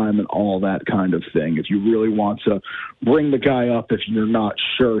service time and all that kind of thing. If you really want to bring the guy up, if you're not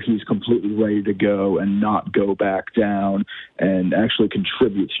sure he's completely ready to go and not go back down and actually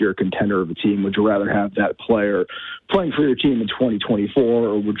contribute to your contender of a team, would you rather have that player playing for your team in 2024,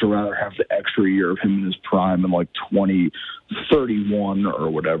 or would you rather have the extra year of him in his prime in like 2031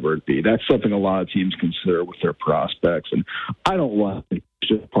 or whatever it be? That's something a lot of teams consider with their prospects, and I don't like it.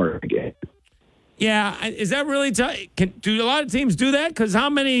 It's just part of the game. Yeah, is that really do a lot of teams do that? Because how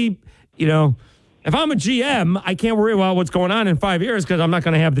many, if I'm a GM, I can't worry about what's going on in 5 years because I'm not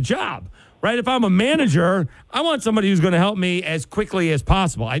going to have the job, right? If I'm a manager, I want somebody who's going to help me as quickly as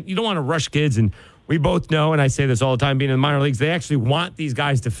possible. You don't want to rush kids, and we both know, and I say this all the time, being in the minor leagues, they actually want these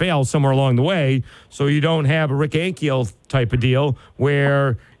guys to fail somewhere along the way so you don't have a Rick Ankiel type of deal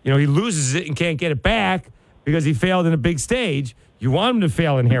where, he loses it and can't get it back because he failed in a big stage. You want him to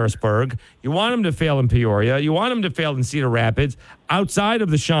fail in Harrisburg. You want him to fail in Peoria. You want him to fail in Cedar Rapids, outside of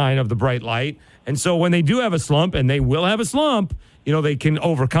the shine of the bright light. And so when they do have a slump, and they will have a slump, they can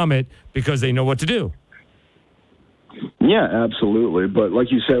overcome it because they know what to do. Yeah, absolutely. But like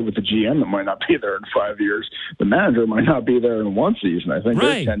you said, with the GM that might not be there in 5 years, the manager might not be there in one season. I think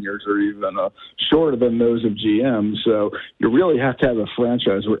their tenures are even shorter than those of GM. So you really have to have a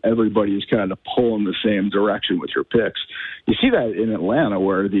franchise where everybody is kind of pulling the same direction with your picks. You see that in Atlanta,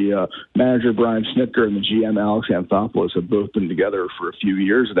 where the manager Brian Snitker and the GM Alex Anthopoulos have both been together for a few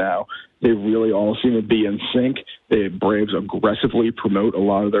years now. They really all seem to be in sync. The Braves aggressively promote a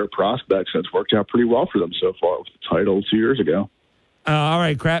lot of their prospects, and it's worked out pretty well for them so far with the title 2 years ago. All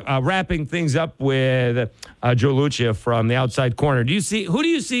right, wrapping things up with Joe Lucia from the outside corner. Who do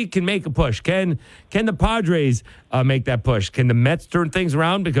you see can make a push? Can the Padres make that push? Can the Mets turn things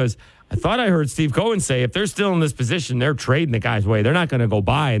around? Because I thought I heard Steve Cohen say if they're still in this position, they're trading the guy's way. They're not going to go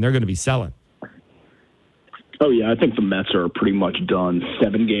buy, and they're going to be selling. Oh, yeah, I think the Mets are pretty much done.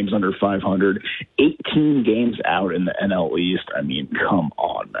 7 games under 500, 18 games out in the NL East. I mean, come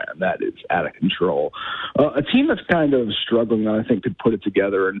on, man. That is out of control. A team that's kind of struggling that I think could put it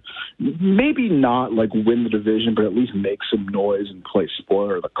together and maybe not like win the division, but at least make some noise and play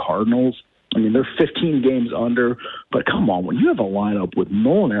spoiler, the Cardinals. I mean, they're 15 games under, but come on, when you have a lineup with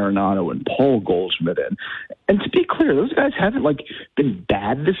Nolan Arenado and Paul Goldschmidt and to be clear, those guys haven't been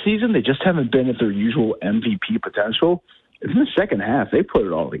bad this season. They just haven't been at their usual MVP potential. In the second half, they put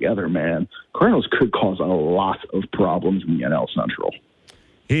it all together, man. Cardinals could cause a lot of problems in the NL Central.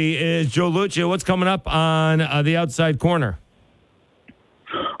 He is Joe Lucia. What's coming up on the outside corner?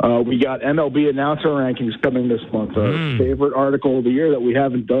 We got MLB announcer rankings coming this month. Favorite article of the year that we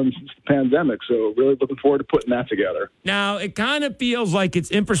haven't done since the pandemic. So really looking forward to putting that together. Now, it kind of feels like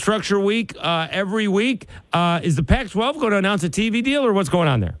it's infrastructure week every week. Is the Pac-12 going to announce a TV deal, or what's going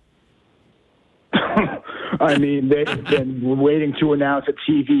on there? I mean, they've been waiting to announce a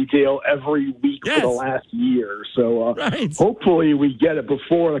TV deal every week for the last year. So hopefully we get it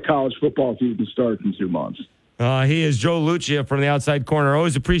before the college football season starts in 2 months. He is Joe Lucia from the outside corner.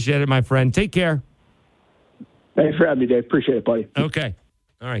 Always appreciate it, my friend. Take care. Thanks for having me, Dave. Appreciate it, buddy. Okay.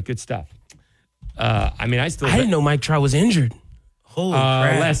 All right. Good stuff. I didn't know Mike Trout was injured. Holy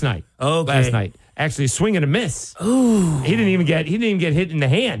crap. Last night. Okay. Last night. Actually, a swing and a miss. Ooh. He didn't even get hit in the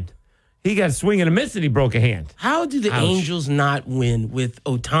hand. He got a swing and a miss and he broke a hand. How do the Angels not win with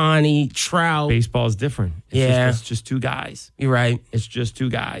Ohtani, Trout? Baseball is different. It's just two guys. You're right. It's just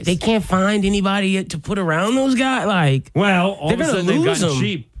two guys. They can't find anybody to put around those guys. All of a sudden they've gotten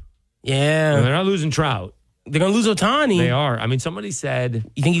cheap. Yeah. They're not losing Trout. They're going to lose Ohtani. They are. I mean, somebody said...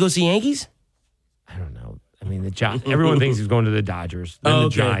 You think you go see Yankees? I don't know. I mean, everyone thinks he's going to the Dodgers, then the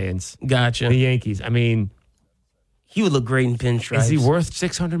Giants. Gotcha. The Yankees. I mean... He would look great in pinstripes. Is he worth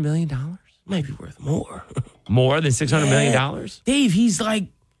 $600 million? Might be worth more. More than $600 million? Dave, he's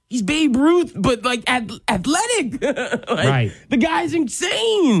Babe Ruth, but athletic. Right. The guy's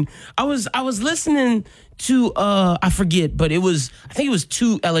insane. I was listening to I forget, but I think it was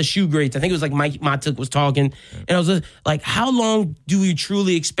 2 LSU greats. I think it was Mike Matuk was talking, and I was like, how long do we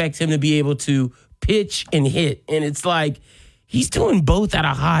truly expect him to be able to pitch and hit? And it's he's doing both at a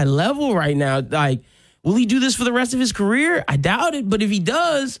high level right now. Will he do this for the rest of his career? I doubt it, but if he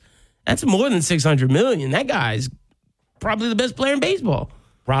does, that's more than $600 million. That guy's probably the best player in baseball.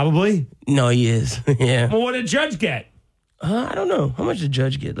 Probably? No, he is. Yeah. Well, what did Judge get? I don't know. How much did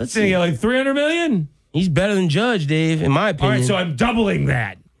Judge get? Let's see. He got $300 million? He's better than Judge, Dave, in my opinion. All right, so I'm doubling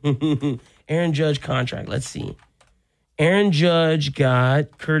that. Aaron Judge contract. Let's see. Aaron Judge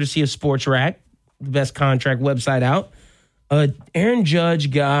got, courtesy of SportsChat, the best contract website out. Aaron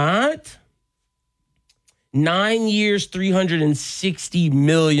Judge got 9 years, $360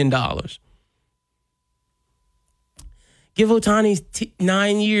 million. Give Ohtani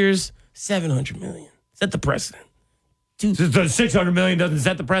 9 years, $700 million. Set the precedent. The $600 million doesn't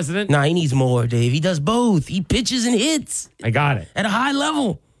set the precedent? Nah, he needs more, Dave. He does both. He pitches and hits. I got it. At a high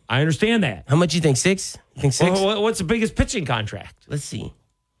level. I understand that. How much you think? 6? You think 6? Well, what's the biggest pitching contract? Let's see.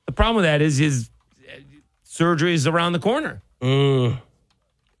 The problem with that is his surgery is around the corner.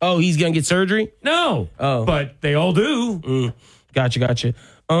 Oh, he's going to get surgery? No. Oh. But they all do. Gotcha.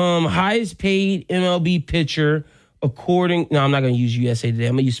 Highest paid MLB pitcher according... No, I'm not going to use USA Today.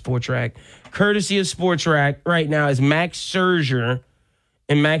 I'm going to use SportsChat. Courtesy of SportsChat right now is Max Scherzer.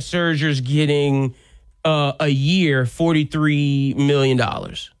 And Max Scherzer's getting a year $43 million.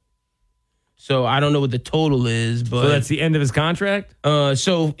 So I don't know what the total is, but... So that's the end of his contract?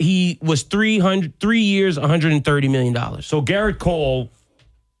 So he was 3 years, $130 million. So Garrett Cole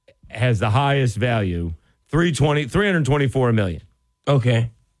has the highest value, $324 million. Okay.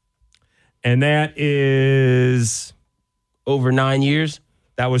 And that is... Over 9 years?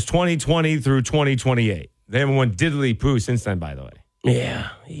 That was 2020 through 2028. They haven't won diddly poo since then, by the way. Yeah.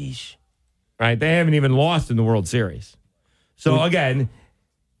 Eesh. Right? They haven't even lost in the World Series. So again...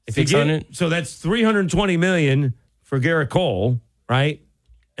 600. So that's $320 million for Garrett Cole, right?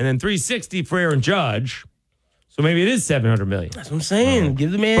 And then $360 for Aaron Judge. So maybe it is $700 million. That's what I'm saying.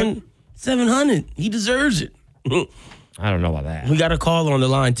 Give the man $700. He deserves it. I don't know about that. We got a caller on the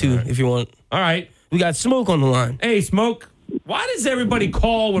line too, if you want. All right. We got Smoke on the line. Hey, Smoke. Why does everybody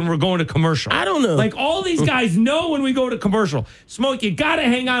call when we're going to commercial? I don't know. Like, all these guys know when we go to commercial. Smoke, you got to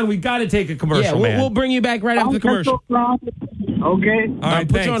hang on. We got to take a commercial, man. We'll bring you back right after the commercial. Okay. All right,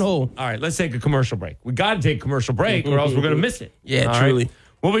 put you on hold. All right, let's take a commercial break. We got to take a commercial break or else we're going to miss it. Yeah, all truly. Right?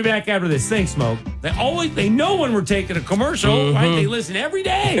 We'll be back after this. Thanks, Smoke. They know when we're taking a commercial, right? They listen every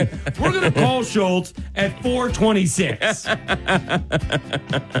day. We're going to call Schultz at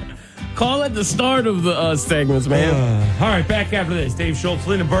 4:26. Call at the start of the segments, man. All right, back after this. Dave Schultz,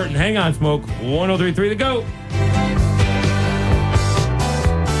 Lyndon Burton. Hang on, Smoke. 103.3 The GOAT.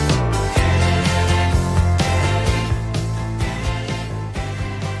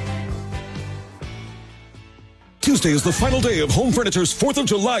 Tuesday is the final day of Home Furniture's 4th of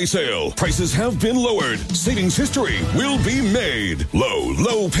July sale. Prices have been lowered. Savings history will be made.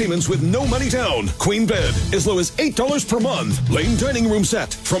 Low payments with no money down. Queen bed as low as $8 per month. Lane dining room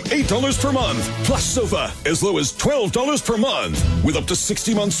set from $8 per month. Plus sofa as low as $12 per month. With up to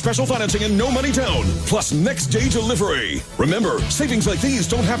 60 months special financing and no money down. Plus next day delivery. Remember, savings like these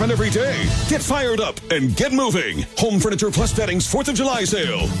don't happen every day. Get fired up and get moving. Home Furniture Plus Bedding's 4th of July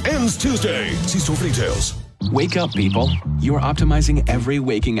sale ends Tuesday. See store for details. Wake up, people. You are optimizing every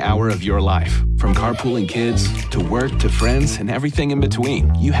waking hour of your life. From carpooling kids, to work, to friends, and everything in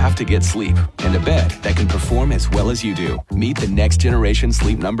between. You have to get sleep. And a bed that can perform as well as you do. Meet the next generation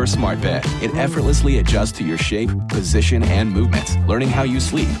Sleep Number Smart Bed. It effortlessly adjusts to your shape, position, and movements. Learning how you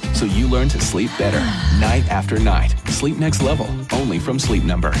sleep, so you learn to sleep better. Night after night. Sleep next level. Only from Sleep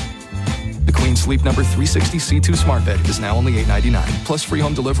Number. The Queen Sleep Number 360 C2 Smart Bed is now only $8.99. Plus free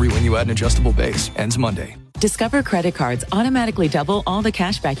home delivery when you add an adjustable base. Ends Monday. Discover credit cards automatically double all the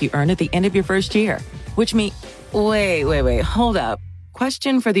cash back you earn at the end of your first year. Which means... Wait, hold up.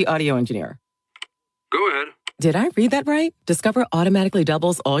 Question for the audio engineer. Go ahead. Did I read that right? Discover automatically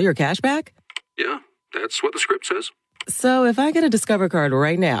doubles all your cash back? Yeah, that's what the script says. So if I get a Discover card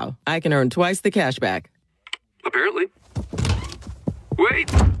right now, I can earn twice the cash back. Apparently.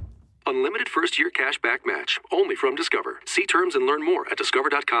 Wait! Unlimited first-year cash back match. Only from Discover. See terms and learn more at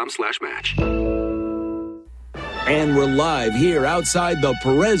discover.com/match. And we're live here outside the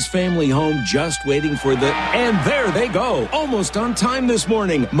Perez family home, just waiting for the... And there they go, almost on time this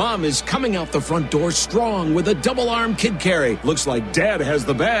morning. Mom is coming out the front door strong with a double-arm kid carry. Looks like Dad has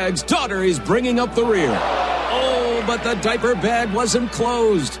the bags. Daughter is bringing up the rear. Oh, but the diaper bag wasn't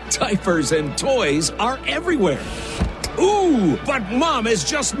closed. Diapers and toys are everywhere. Ooh, but Mom has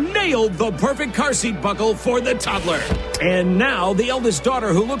just nailed the perfect car seat buckle for the toddler. And now the eldest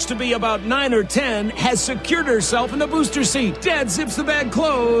daughter, who looks to be about 9 or 10, has secured herself in the booster seat. Dad zips the bag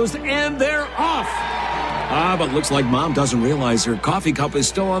closed, and they're off. But looks like Mom doesn't realize her coffee cup is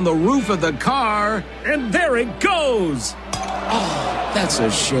still on the roof of the car. And there it goes. Oh, that's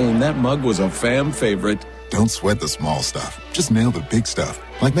a shame. That mug was a fam favorite. Don't sweat the small stuff. Just nail the big stuff.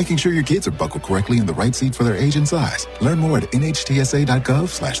 Like making sure your kids are buckled correctly in the right seat for their age and size. Learn more at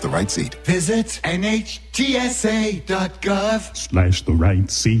nhtsa.gov/the right seat. Visit nhtsa.gov/the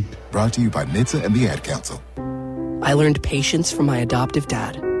right seat. Brought to you by NHTSA and the Ad Council. I learned patience from my adoptive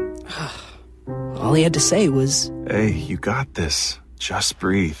dad. All he had to say was, "Hey, you got this. Just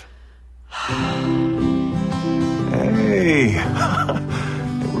breathe." Hey,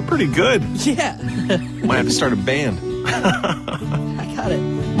 we're pretty good. Yeah. Might have to start a band. I got it.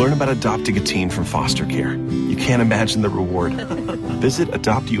 Learn about adopting a teen from foster care. You can't imagine the reward. Visit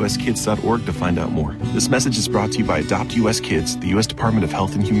adoptuskids.org to find out more. This message is brought to you by Adopt US Kids, the U.S. Department of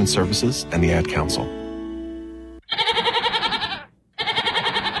Health and Human Services, and the Ad Council.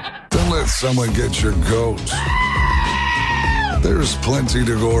 Don't let someone get your goat. There's plenty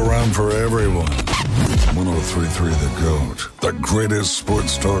to go around for everyone. 103.3 The GOAT, the greatest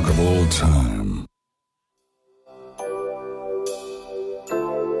sports talk of all time.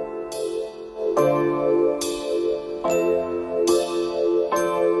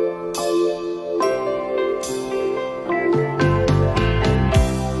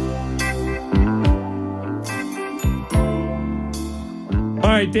 All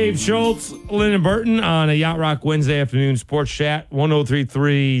right, Dave Schultz, Lyndon Burton on a Yacht Rock Wednesday afternoon sports chat,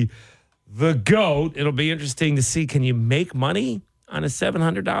 103.3 The GOAT. It'll be interesting to see, can you make money on a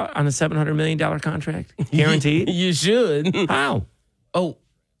 $700 million contract? Guaranteed? You should. How? Oh,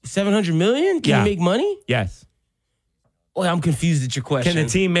 $700 million? Can you make money? Yes. Well, I'm confused at your question. Can the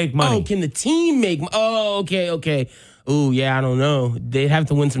team make money? Oh, can the team make money? Oh, okay. Oh, yeah, I don't know. They'd have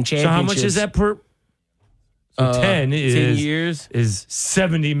to win some championships. So how much is that per? So 10 years is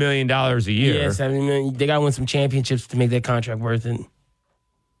 $70 million a year. Yeah, $70 million. They got to win some championships to make that contract worth it.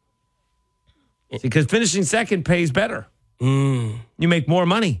 Because finishing second pays better. You make more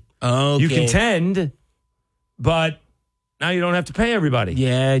money. Okay. You contend, but now you don't have to pay everybody.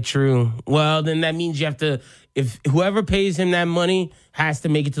 Yeah, true. Well, then that means you have to, if whoever pays him that money has to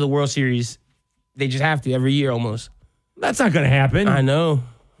make it to the World Series, they just have to every year almost. That's not going to happen. I know.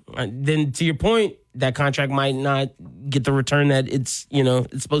 Then to your point, that contract might not get the return that it's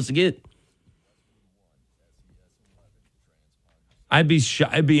supposed to get. I'd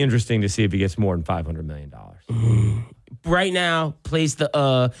be interesting to see if he gets more than $500 million. Right now, place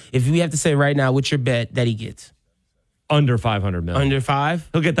the if we have to say right now, what's your bet that he gets? Under $500 million. Under 5?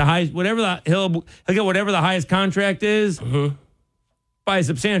 He'll get the highest, he'll get whatever the highest contract is by a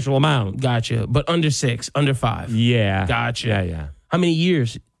substantial amount. Gotcha. But under 6, under 5. Yeah. Gotcha. Yeah. How many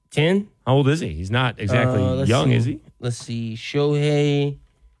years? 10? How old is he? He's not exactly young, is he? Let's see. Shohei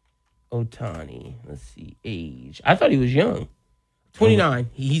Ohtani. Let's see. Age. I thought he was young. 29.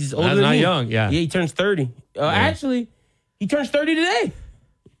 He's older than me. Not young, yeah. Yeah, he turns 30. Actually, he turns 30 today.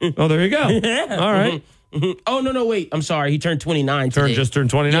 Oh, there you go. Yeah. All right. Oh, no, wait. I'm sorry. He turned 29 today. Just turned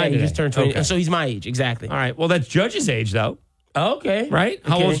 29 Yeah, he today. just turned 20. Okay. So he's my age, exactly. All right. Well, that's Judge's age, though. Okay. Right?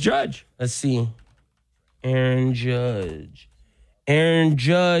 How Okay. old's Judge? Let's see. Aaron Judge. Aaron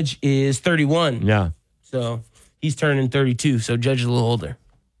Judge is 31. Yeah. So he's turning 32. So Judge is a little older.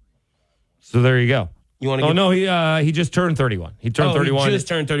 So there you go. You want to? Oh, no, he just turned 31. He turned 31. He just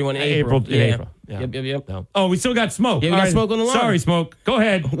turned 31 in April. In April. Yeah. Yep. No. Oh, we still got Smoke. Yeah, we got Smoke on the line. Sorry, Smoke. Go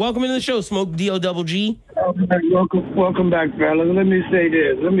ahead. Welcome into the show, Smoke, D-O-double-G. Welcome back, fellas. Let me say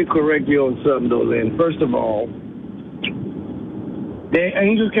this. Let me correct you on something, though, Lynn. First of all, the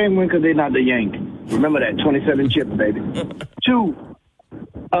Angels can't win because they're not the Yankees. Remember that, 27 chips, baby. 2,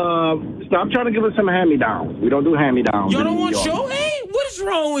 stop trying to give us some hand-me-downs. We don't do hand-me-downs. Y'all don't want Shohei? What is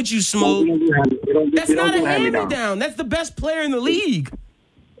wrong with you, Smoke? That's not a hand-me-down. That's the best player in the league.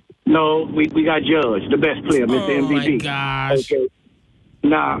 No, we got Judge, the best player, Mr. MVP. Oh, my gosh. Okay.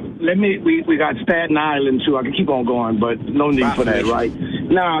 Now, we got Staten Island, too. I can keep on going, but no need for that, right?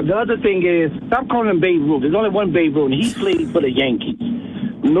 Now, the other thing is, stop calling him Babe Ruth. There's only one Babe Ruth, and he played for the Yankees.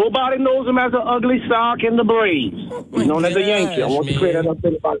 Nobody knows him as an ugly sock in the Braves. He's known as a Yankee. I want to clear that up by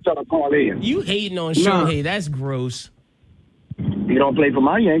the time I call in. You hating on Shohei. That's gross. You don't play for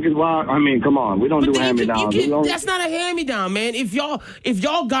my Yankees? Well, I mean, come on. We don't do hand-me-downs. That's not a hand-me-down, man. If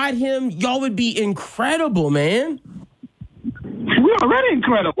y'all got him, y'all would be incredible, man. We're already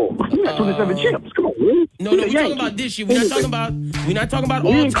incredible. We got 27 chips. Come on, really? No, we're talking about this year. We're not talking about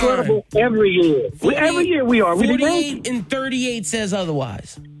all we're time. Incredible every year. Every year we are. 48 and 38 says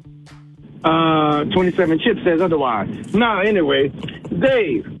otherwise. 27 chips says otherwise. Now, anyway,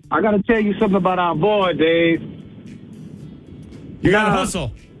 Dave, I got to tell you something about our boy, Dave. You got to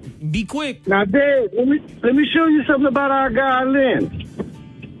hustle. Be quick. Now, Dave, let me show you something about our guy, Lynn.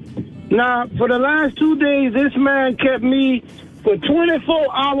 Now, for the last 2 days, this man kept me for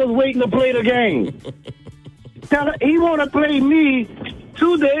 24 hours waiting to play the game. He want to play me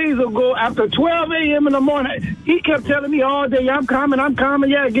 2 days ago after 12 a.m. in the morning. He kept telling me all day, I'm coming.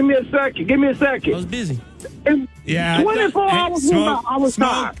 Yeah, give me a second. I was busy. And 24 hours, Smoke, I was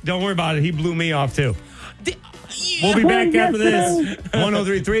tired. Don't worry about it. He blew me off, too. We'll be back after this.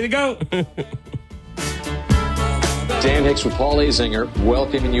 103.3 to go. Dan Hicks with Paul Azinger,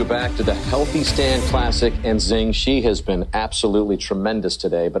 welcoming you back to the Healthy Stand Classic. And Zing, she has been absolutely tremendous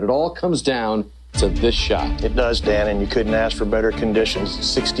today. But it all comes down to this shot. It does, Dan, and you couldn't ask for better conditions.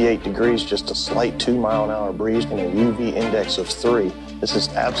 68 degrees, just a slight 2-mile-an-hour breeze, and a UV index of 3. This is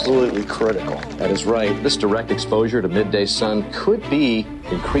absolutely critical. That is right. This direct exposure to midday sun could be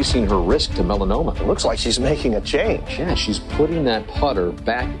increasing her risk to melanoma. It looks like she's making a change. Yeah, she's putting that putter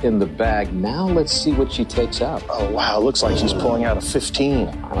back in the bag. Now let's see what she takes out. Oh, wow. Looks like she's pulling out a 15.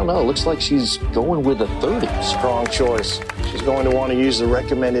 I don't know. Looks like she's going with a 30. Strong choice. She's going to want to use the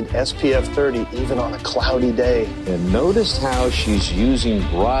recommended SPF 30 even on a cloudy day. And notice how she's using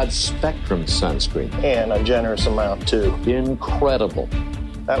broad spectrum sunscreen. And a generous amount, too. Incredible.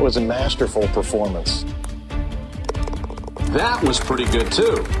 That was a masterful performance. That was pretty good,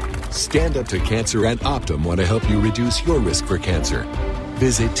 too. Stand Up to Cancer and Optum want to help you reduce your risk for cancer.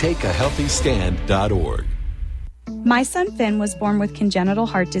 Visit takeahealthystand.org. My son Finn was born with congenital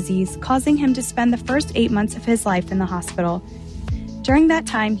heart disease, causing him to spend the first 8 months of his life in the hospital. During that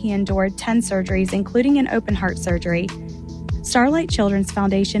time, he endured 10 surgeries, including an open heart surgery. Starlight Children's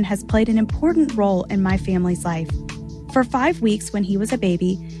Foundation has played an important role in my family's life. For 5 weeks when he was a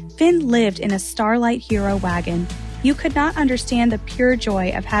baby, Finn lived in a Starlight Hero wagon. You could not understand the pure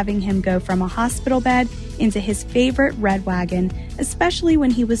joy of having him go from a hospital bed into his favorite red wagon, especially when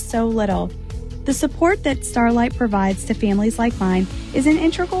he was so little. The support that Starlight provides to families like mine is an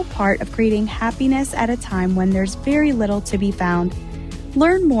integral part of creating happiness at a time when there's very little to be found.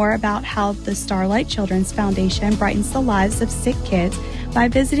 Learn more about how the Starlight Children's Foundation brightens the lives of sick kids by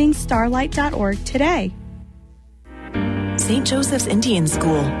visiting starlight.org today. St. Joseph's Indian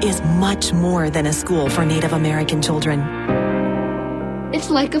School is much more than a school for Native American children.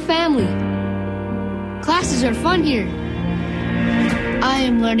 It's like a family. Classes are fun here. I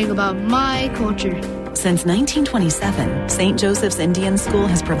am learning about my culture. Since 1927, St. Joseph's Indian School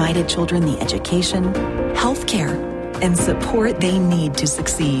has provided children the education, health care, and support they need to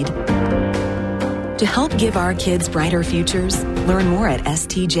succeed. To help give our kids brighter futures, learn more at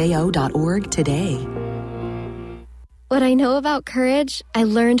stjo.org today. What I know about courage, I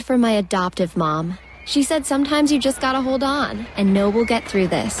learned from my adoptive mom. She said sometimes you just gotta hold on and know we'll get through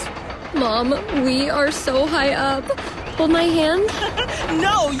this. Mom, we are so high up. Hold my hand.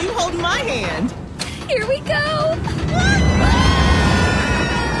 No, you hold my hand. Here we go.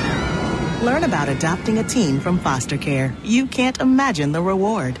 Learn about adopting a teen from foster care. You can't imagine the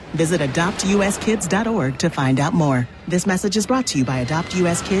reward. Visit adoptuskids.org to find out more. This message is brought to you by Adopt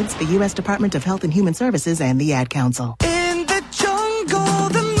U.S. Kids, the U.S. Department of Health and Human Services, and the Ad Council. In the jungle,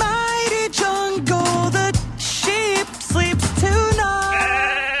 the mighty jungle, the sheep sleeps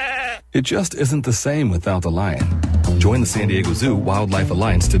tonight. It just isn't the same without the lion. Join the San Diego Zoo Wildlife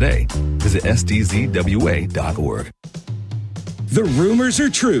Alliance today. Visit sdzwa.org. The rumors are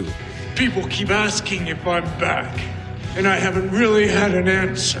true. People keep asking if I'm back, and I haven't really had an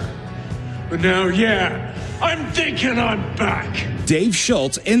answer. But now, yeah, I'm thinking I'm back. Dave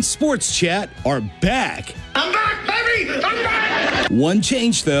Schultz and SportsChat are back. I'm back, baby! I'm back! One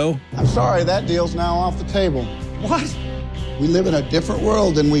change, though. I'm sorry, that deal's now off the table. What? We live in a different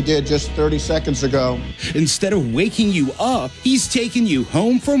world than we did just 30 seconds ago. Instead of waking you up, he's taking you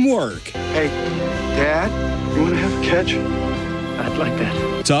home from work. Hey, Dad, you want to have a catch? I'd like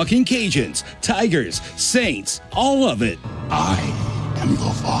that. Talking Cajuns, Tigers, Saints, all of it. I am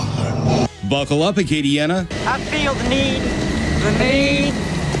your father. Buckle up, Acadiana. I feel the need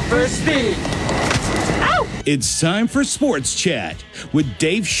for speed. Ow! It's time for Sports Chat with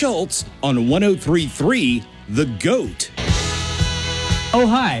Dave Schultz on 103.3 The GOAT. Oh,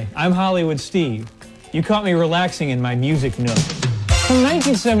 hi, I'm Hollywood Steve. You caught me relaxing in my music nook. From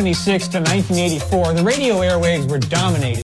 1976 to 1984, the radio airwaves were dominated